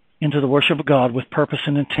 into the worship of God with purpose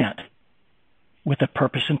and intent. With a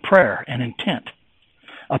purpose in prayer and intent.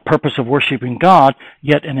 A purpose of worshiping God,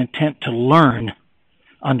 yet an intent to learn,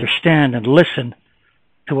 understand, and listen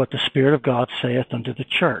to what the Spirit of God saith unto the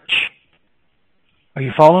church. Are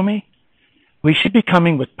you following me? We should be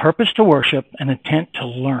coming with purpose to worship and intent to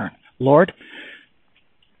learn. Lord,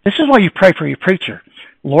 this is why you pray for your preacher.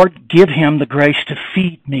 Lord, give him the grace to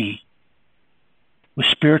feed me with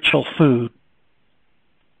spiritual food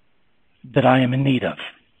that I am in need of.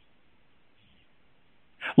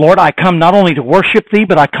 Lord, I come not only to worship thee,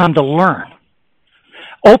 but I come to learn.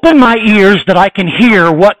 Open my ears that I can hear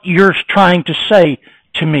what you're trying to say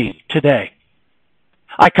to me today.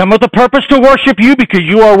 I come with a purpose to worship you because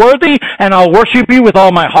you are worthy, and I'll worship you with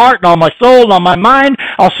all my heart and all my soul and all my mind.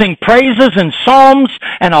 I'll sing praises and psalms,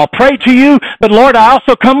 and I'll pray to you. But Lord, I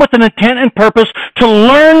also come with an intent and purpose to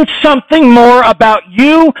learn something more about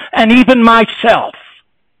you and even myself.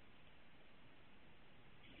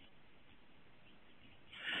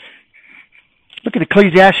 Look at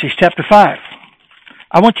Ecclesiastes chapter 5.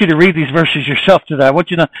 I want you to read these verses yourself today. I want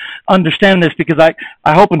you to understand this because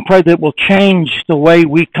I hope and pray that it will change the way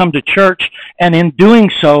we come to church, and in doing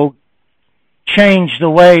so, change the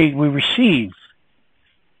way we receive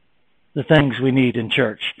the things we need in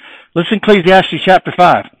church. Listen, Ecclesiastes chapter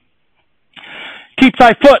 5. Keep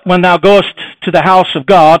thy foot when thou goest to the house of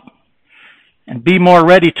God, and be more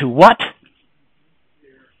ready to what?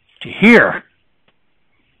 To hear.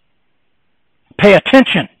 Pay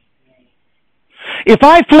attention. If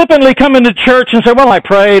I flippantly come into church and say, well, I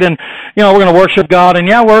prayed and, we're going to worship God, and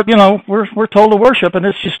we're told to worship, and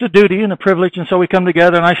it's just a duty and a privilege, and so we come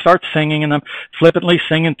together and I start singing, and I'm flippantly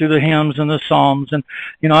singing through the hymns and the psalms, and,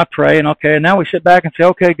 I pray, and okay, and now we sit back and say,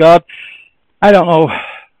 okay, God, I don't know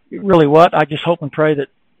really what, I just hope and pray that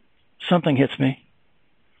something hits me.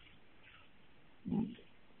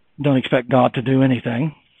 Don't expect God to do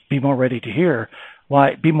anything. Be more ready to hear.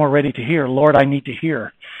 Why? Be more ready to hear. Lord, I need to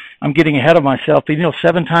hear. I'm getting ahead of myself.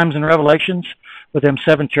 7 times in Revelations with them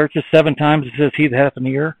 7 churches, 7 times it says, he that hath an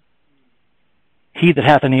ear. He that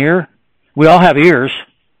hath an ear. We all have ears.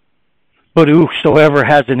 But whosoever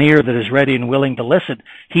has an ear that is ready and willing to listen,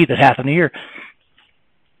 he that hath an ear.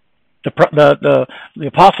 The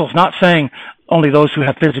apostle's not saying only those who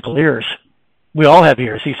have physical ears. We all have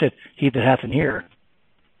ears. He said, he that hath an ear.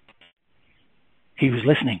 He was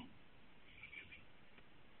listening.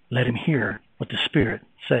 Let him hear what the Spirit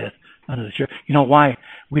saith unto the church. You know why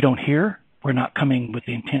we don't hear? We're not coming with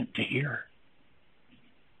the intent to hear.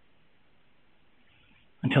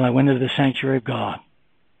 Until I went into the sanctuary of God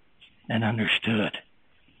and understood.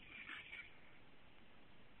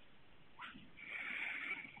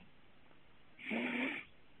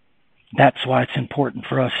 That's why it's important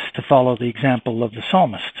for us to follow the example of the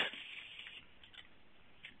psalmist.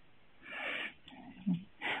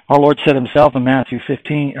 Our Lord said himself in Matthew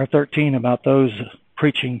 15 or 13 about those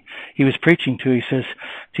preaching. He was preaching to. He says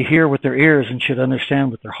to hear with their ears and should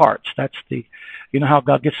understand with their hearts. That's how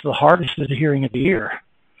God gets to the heart is through the hearing of the ear.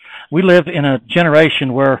 We live in a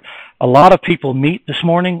generation where a lot of people meet this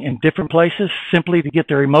morning in different places simply to get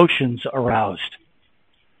their emotions aroused.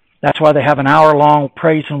 That's why they have an hour-long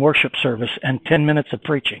praise and worship service and 10 minutes of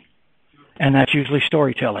preaching. And that's usually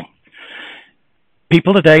storytelling.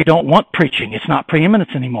 People today don't want preaching. It's not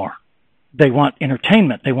preeminence anymore. They want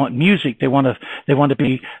entertainment. They want music. They want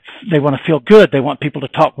to feel good. They want people to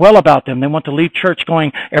talk well about them. They want to leave church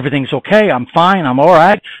going, everything's okay, I'm fine, I'm all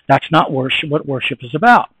right. That's not what worship is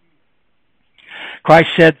about. Christ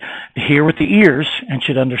said, hear with the ears and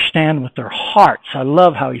should understand with their hearts. I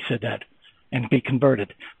love how he said that. And be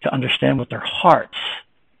converted, to understand with their hearts.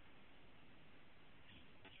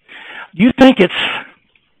 You think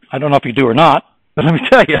I don't know if you do or not, but let me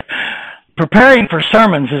tell you, preparing for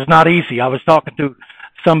sermons is not easy. I was talking to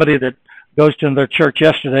somebody that goes to their church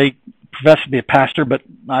yesterday, professed to be a pastor, but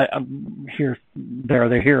I'm here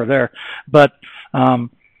or there. But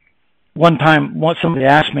one time, somebody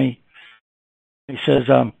asked me, he says,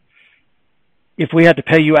 if we had to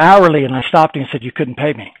pay you hourly, and I stopped him and said, you couldn't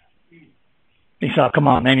pay me. He said, oh, come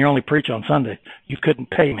on, man, you only preach on Sunday. You couldn't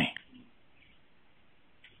pay me.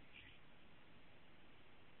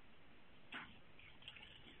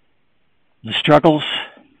 The struggles,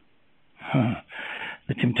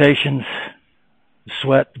 the temptations, the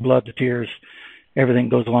sweat, the blood, the tears, everything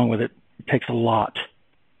goes along with it. It takes a lot.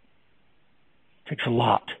 It takes a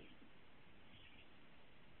lot.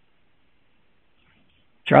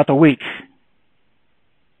 Throughout the week,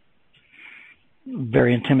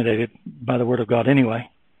 very intimidated by the Word of God anyway.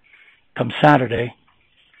 Come Saturday,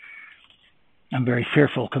 I'm very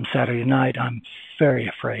fearful. Come Saturday night, I'm very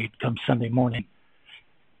afraid. Come Sunday morning,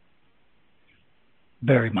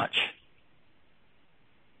 very much.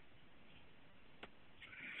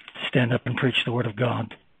 Stand up and preach the Word of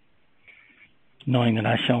God, knowing that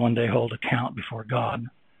I shall one day hold account before God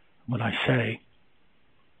what I say.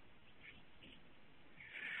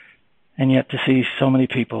 And yet to see so many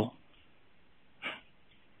people,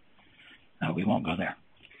 no, we won't go there.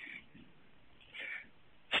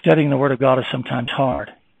 Studying the Word of God is sometimes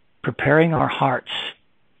hard. Preparing our hearts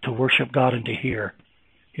to worship God and to hear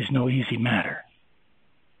is no easy matter.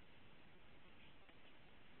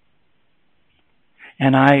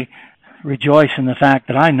 And I rejoice in the fact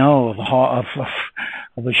that I know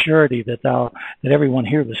of a surety that everyone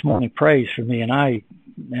here this morning prays for me, and I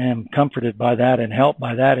am comforted by that and helped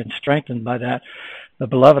by that and strengthened by that. But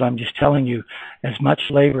beloved, I'm just telling you, as much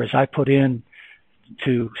labor as I put in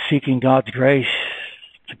to seeking God's grace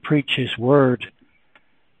to preach His Word,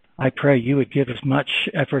 I pray you would give as much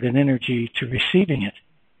effort and energy to receiving it.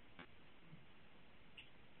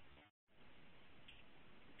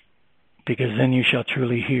 Because then you shall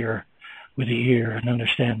truly hear with the ear and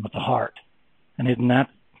understand with the heart. And isn't that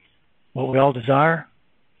what we all desire?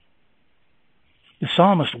 The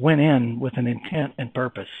psalmist went in with an intent and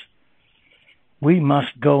purpose. We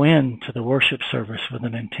must go into the worship service with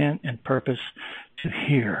an intent and purpose to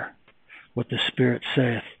hear what the Spirit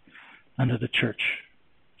saith unto the church.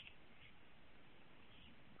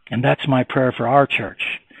 And that's my prayer for our church.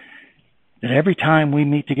 That every time we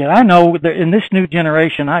meet together, I know that in this new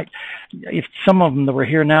generation, if some of them that were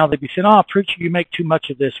here now, they'd be saying, oh, preacher, you make too much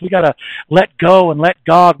of this. We got to let go and let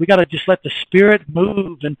God. We got to just let the Spirit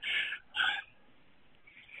move. And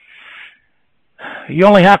you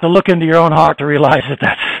only have to look into your own heart to realize that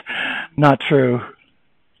that's not true.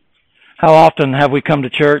 How often have we come to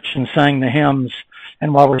church and sang the hymns,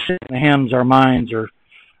 and while we're singing the hymns, our minds are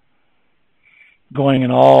going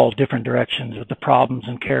in all different directions with the problems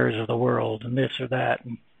and cares of the world and this or that.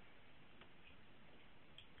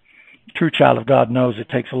 A true child of God knows it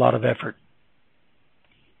takes a lot of effort.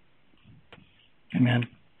 Amen.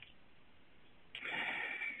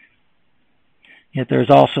 Yet there's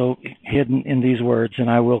also hidden in these words, and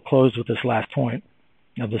I will close with this last point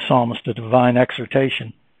of the psalmist, a divine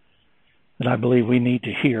exhortation that I believe we need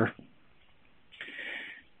to hear.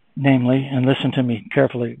 Namely, and listen to me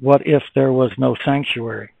carefully, what if there was no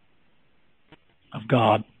sanctuary of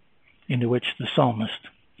God into which the psalmist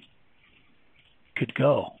could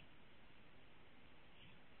go,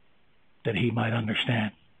 that he might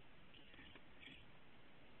understand?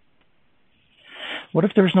 What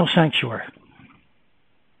if there's no sanctuary?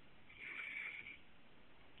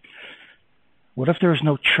 What if there's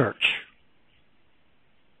no church?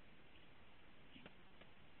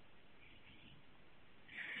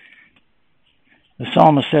 The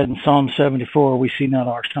psalmist said in Psalm 74, we see not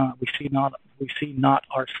our signs.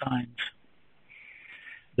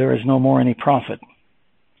 There is no more any prophet,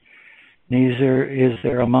 neither is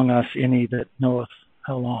there among us any that knoweth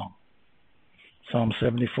how long. Psalm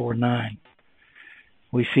 74:9.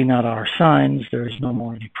 We see not our signs, there is no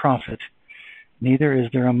more any prophet, neither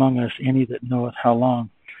is there among us any that knoweth how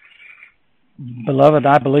long. Beloved,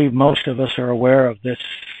 I believe most of us are aware of this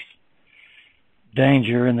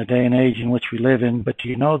danger in the day and age in which we live in, but do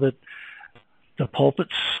you know that the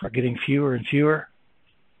pulpits are getting fewer and fewer?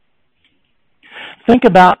 Think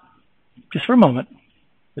about, just for a moment,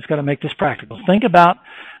 it's got to make this practical. Think about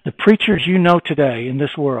the preachers you know today in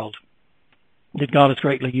this world that God is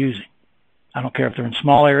greatly using. I don't care if they're in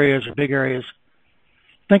small areas or big areas.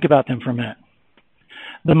 Think about them for a minute.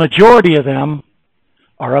 The majority of them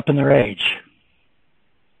are up in their age.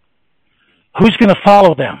 Who's going to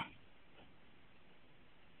follow them?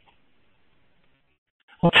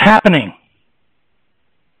 What's happening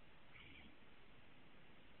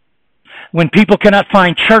when people cannot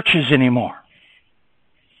find churches anymore?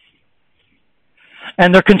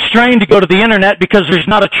 And they're constrained to go to the internet because there's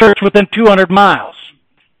not a church within 200 miles.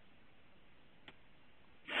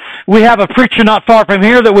 We have a preacher not far from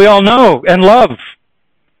here that we all know and love.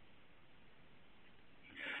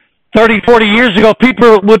 30, 40 years ago,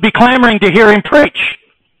 people would be clamoring to hear him preach.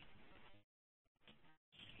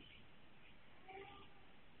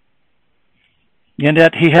 And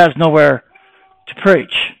yet he has nowhere to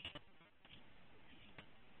preach.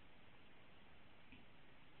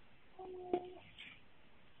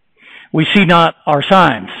 We see not our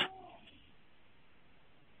signs.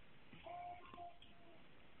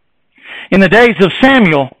 In the days of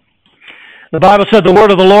Samuel, the Bible said the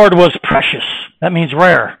word of the Lord was precious. That means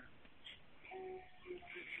rare.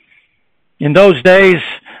 In those days,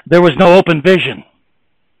 there was no open vision.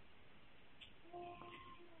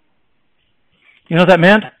 You know what that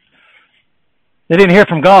meant? They didn't hear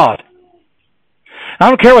from God. I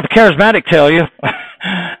don't care what the charismatic tell you.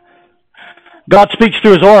 God speaks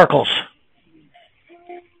through his oracles.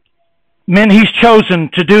 Men he's chosen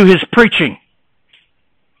to do his preaching.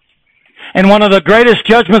 And one of the greatest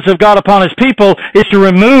judgments of God upon his people is to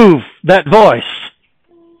remove that voice.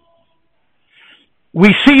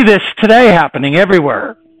 We see this today happening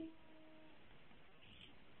everywhere.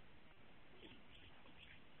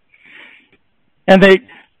 And the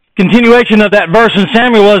continuation of that verse in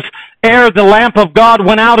Samuel was, ere the lamp of God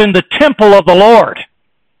went out in the temple of the Lord,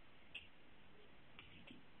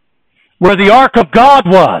 where the ark of God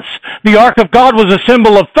was. The ark of God was a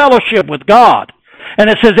symbol of fellowship with God. And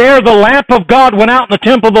it says, ere the lamp of God went out in the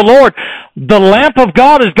temple of the Lord. The lamp of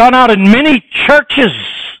God has gone out in many churches.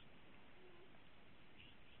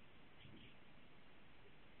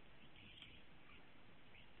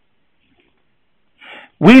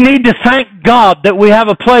 We need to thank God that we have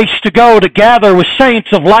a place to go to gather with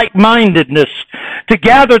saints of like-mindedness, to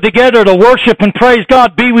gather together to worship and praise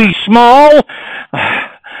God. Be we small,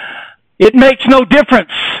 it makes no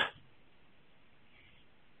difference.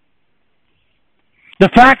 The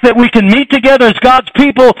fact that we can meet together as God's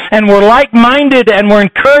people and we're like-minded and we're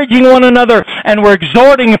encouraging one another and we're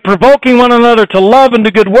exhorting and provoking one another to love and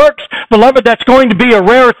to good works, beloved, that's going to be a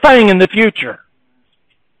rare thing in the future.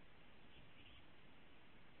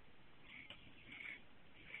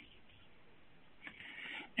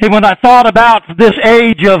 Hey, when I thought about this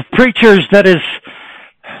age of preachers that is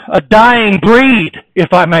a dying breed,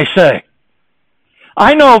 if I may say,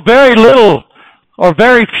 I know very little or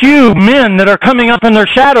very few men that are coming up in their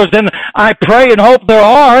shadows, and I pray and hope there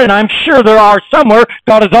are, and I'm sure there are somewhere.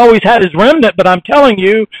 God has always had his remnant, but I'm telling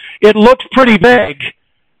you, it looks pretty vague.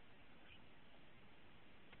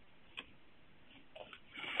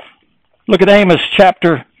 Look at Amos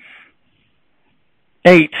chapter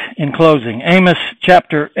 8 in closing. Amos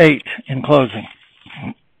chapter 8 in closing.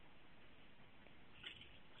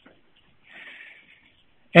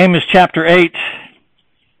 Amos chapter 8,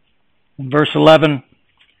 verse 11.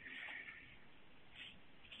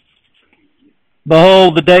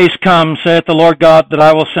 Behold, the days come, saith the Lord God, that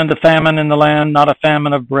I will send a famine in the land, not a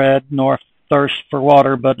famine of bread, nor thirst for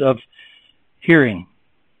water, but of hearing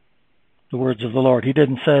the words of the Lord. He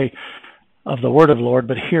didn't say of the word of the Lord,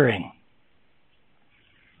 but hearing.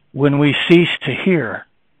 When we cease to hear,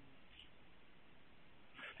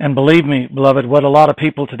 and believe me, beloved, what a lot of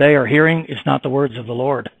people today are hearing is not the words of the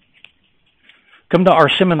Lord. Come to our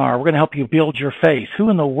seminar. We're going to help you build your faith. Who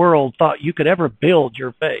in the world thought you could ever build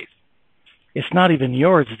your faith? It's not even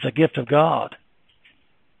yours. It's a gift of God.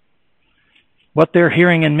 What they're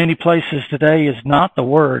hearing in many places today is not the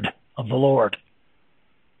word of the Lord.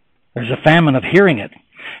 There's a famine of hearing it.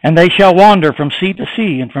 And they shall wander from sea to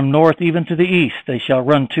sea, and from north even to the east. They shall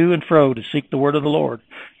run to and fro to seek the word of the Lord,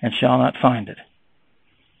 and shall not find it.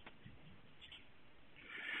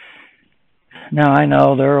 Now, I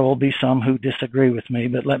know there will be some who disagree with me,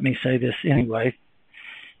 but let me say this anyway.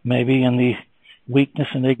 Maybe in the weakness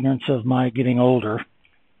and ignorance of my getting older,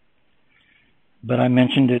 but I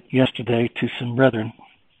mentioned it yesterday to some brethren.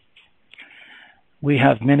 We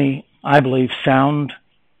have many, I believe, sound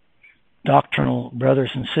doctrinal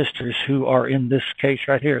brothers and sisters who are in this case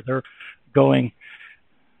right here. They're going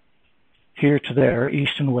here to there,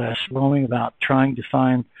 east and west, roaming about, trying to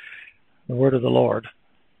find the word of the Lord.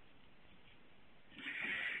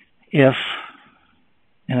 If,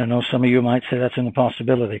 and I know some of you might say that's an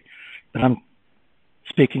impossibility, but I'm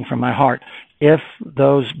speaking from my heart, if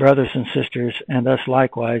those brothers and sisters, and us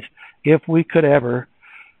likewise, if we could ever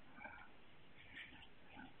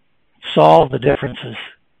solve the differences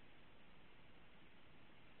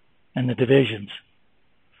and the divisions,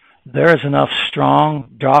 there is enough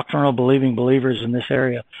strong doctrinal believing believers in this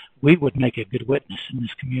area, we would make a good witness in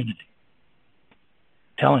this community.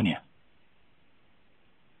 I'm telling you.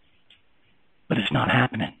 But it's not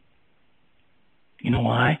happening. You know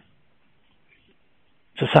why?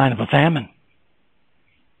 It's a sign of a famine.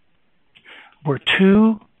 We're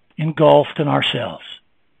too engulfed in ourselves.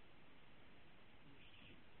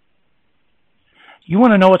 You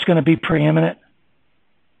want to know what's going to be preeminent?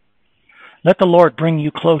 Let the Lord bring you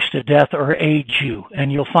close to death or age you,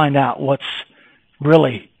 and you'll find out what's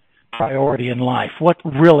really priority in life. What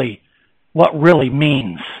really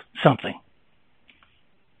means something.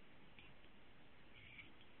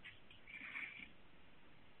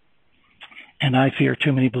 And I fear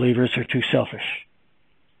too many believers are too selfish.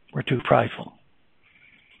 We're too prideful.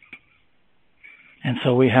 And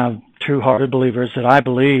so we have true-hearted believers that I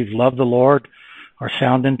believe love the Lord, are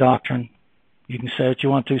sound in doctrine. You can say what you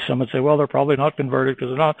want to. Some would say, well, they're probably not converted because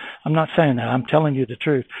they're not. I'm not saying that. I'm telling you the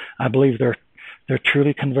truth. I believe they're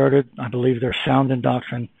truly converted. I believe they're sound in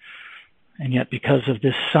doctrine. And yet because of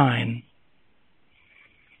this sign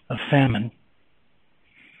of famine,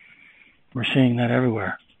 we're seeing that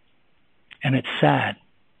everywhere. And it's sad,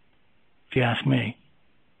 if you ask me.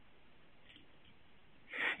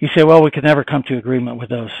 You say, well, we could never come to agreement with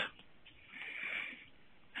those.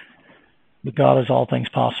 But God is all things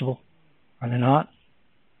possible. Are they not?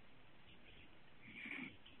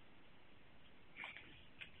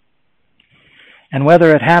 And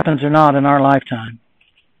whether it happens or not in our lifetime,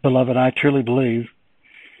 beloved, I truly believe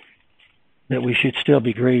that we should still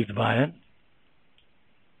be grieved by it.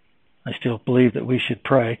 I still believe that we should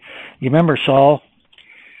pray. You remember Saul,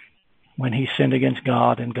 when he sinned against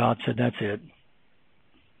God, and God said, that's it.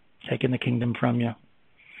 Taking the kingdom from you.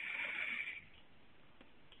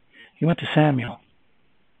 He went to Samuel.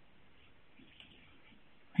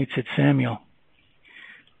 He said, Samuel,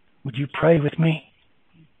 would you pray with me?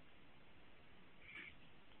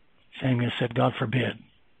 Samuel said, God forbid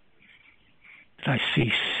that I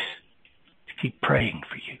cease to keep praying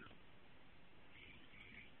for you.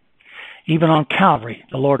 Even on Calvary,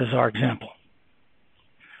 the Lord is our example.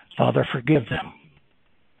 Father, forgive them,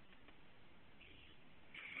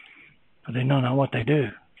 for they know not what they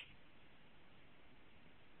do.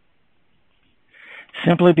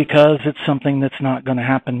 Simply because it's something that's not going to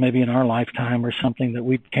happen maybe in our lifetime or something that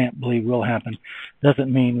we can't believe will happen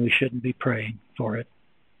doesn't mean we shouldn't be praying for it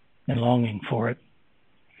and longing for it.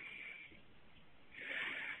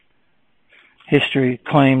 History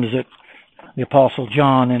claims that the Apostle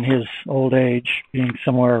John, in his old age, being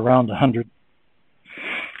somewhere around 100,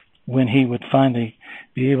 when he would finally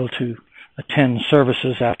be able to attend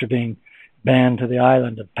services after being banned to the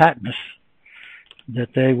island of Patmos,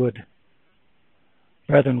 that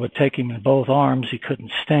brethren would take him in both arms. He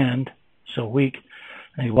couldn't stand, so weak,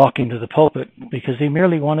 and he'd walk into the pulpit because he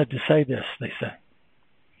merely wanted to say this, they say.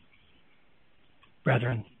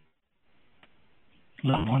 Brethren,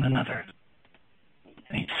 love one another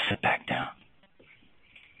and he'd sit back down.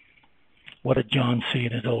 What did John see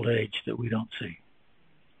in his old age that we don't see?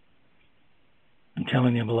 I'm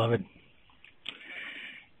telling you, beloved,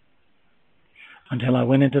 until I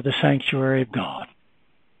went into the sanctuary of God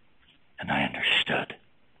and I understood.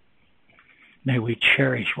 May we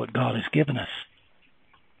cherish what God has given us.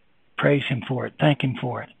 Praise Him for it. Thank Him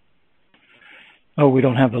for it. Oh, we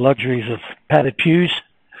don't have the luxuries of padded pews,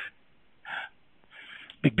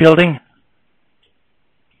 big building,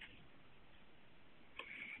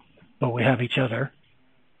 but we have each other.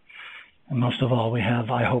 And most of all, we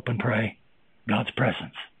have, I hope and pray, God's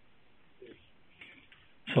presence.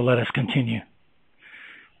 So let us continue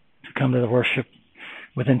to come to the worship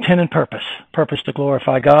with intent and purpose. Purpose to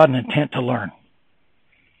glorify God and intent to learn.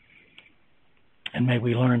 And may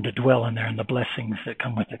we learn to dwell in there and the blessings that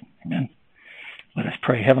come with it. Amen. Let us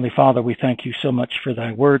pray. Heavenly Father, we thank you so much for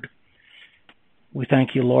thy word. We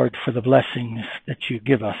thank you, Lord, for the blessings that you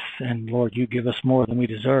give us. And Lord, you give us more than we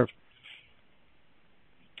deserve.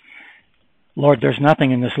 Lord, there's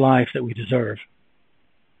nothing in this life that we deserve.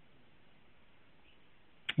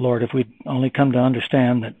 Lord, if we only come to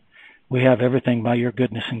understand that we have everything by your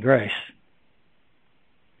goodness and grace.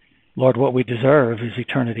 Lord, what we deserve is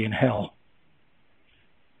eternity in hell.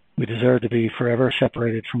 We deserve to be forever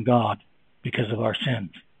separated from God because of our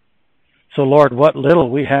sins. So, Lord, what little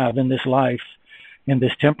we have in this life, in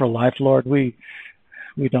this temporal life, Lord, we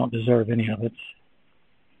don't deserve any of it.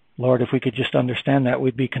 Lord, if we could just understand that,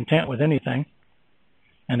 we'd be content with anything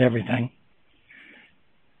and everything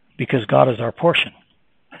because God is our portion.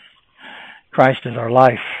 Christ is our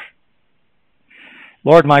life.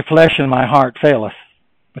 Lord, my flesh and my heart faileth,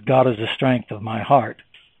 but God is the strength of my heart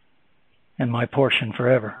and my portion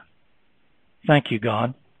forever. Thank you,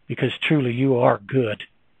 God, because truly you are good.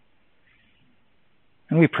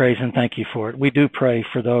 And we praise and thank you for it. We do pray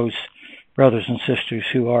for those brothers and sisters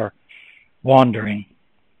who are wandering.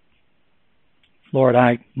 Lord,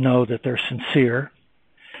 I know that they're sincere.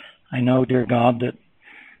 I know, dear God, that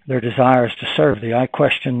their desire is to serve thee. I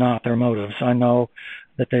question not their motives. I know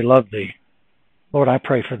that they love thee. Lord, I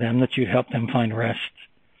pray for them that you'd help them find rest.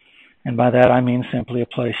 And by that I mean simply a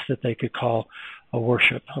place that they could call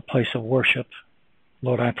a place of worship.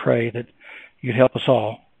 Lord, I pray that you'd help us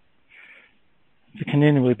all to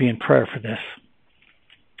continually be in prayer for this.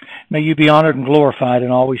 May you be honored and glorified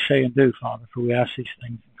in all we say and do, Father, for we ask these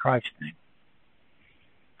things in Christ's name.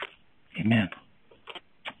 Amen.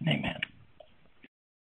 Amen.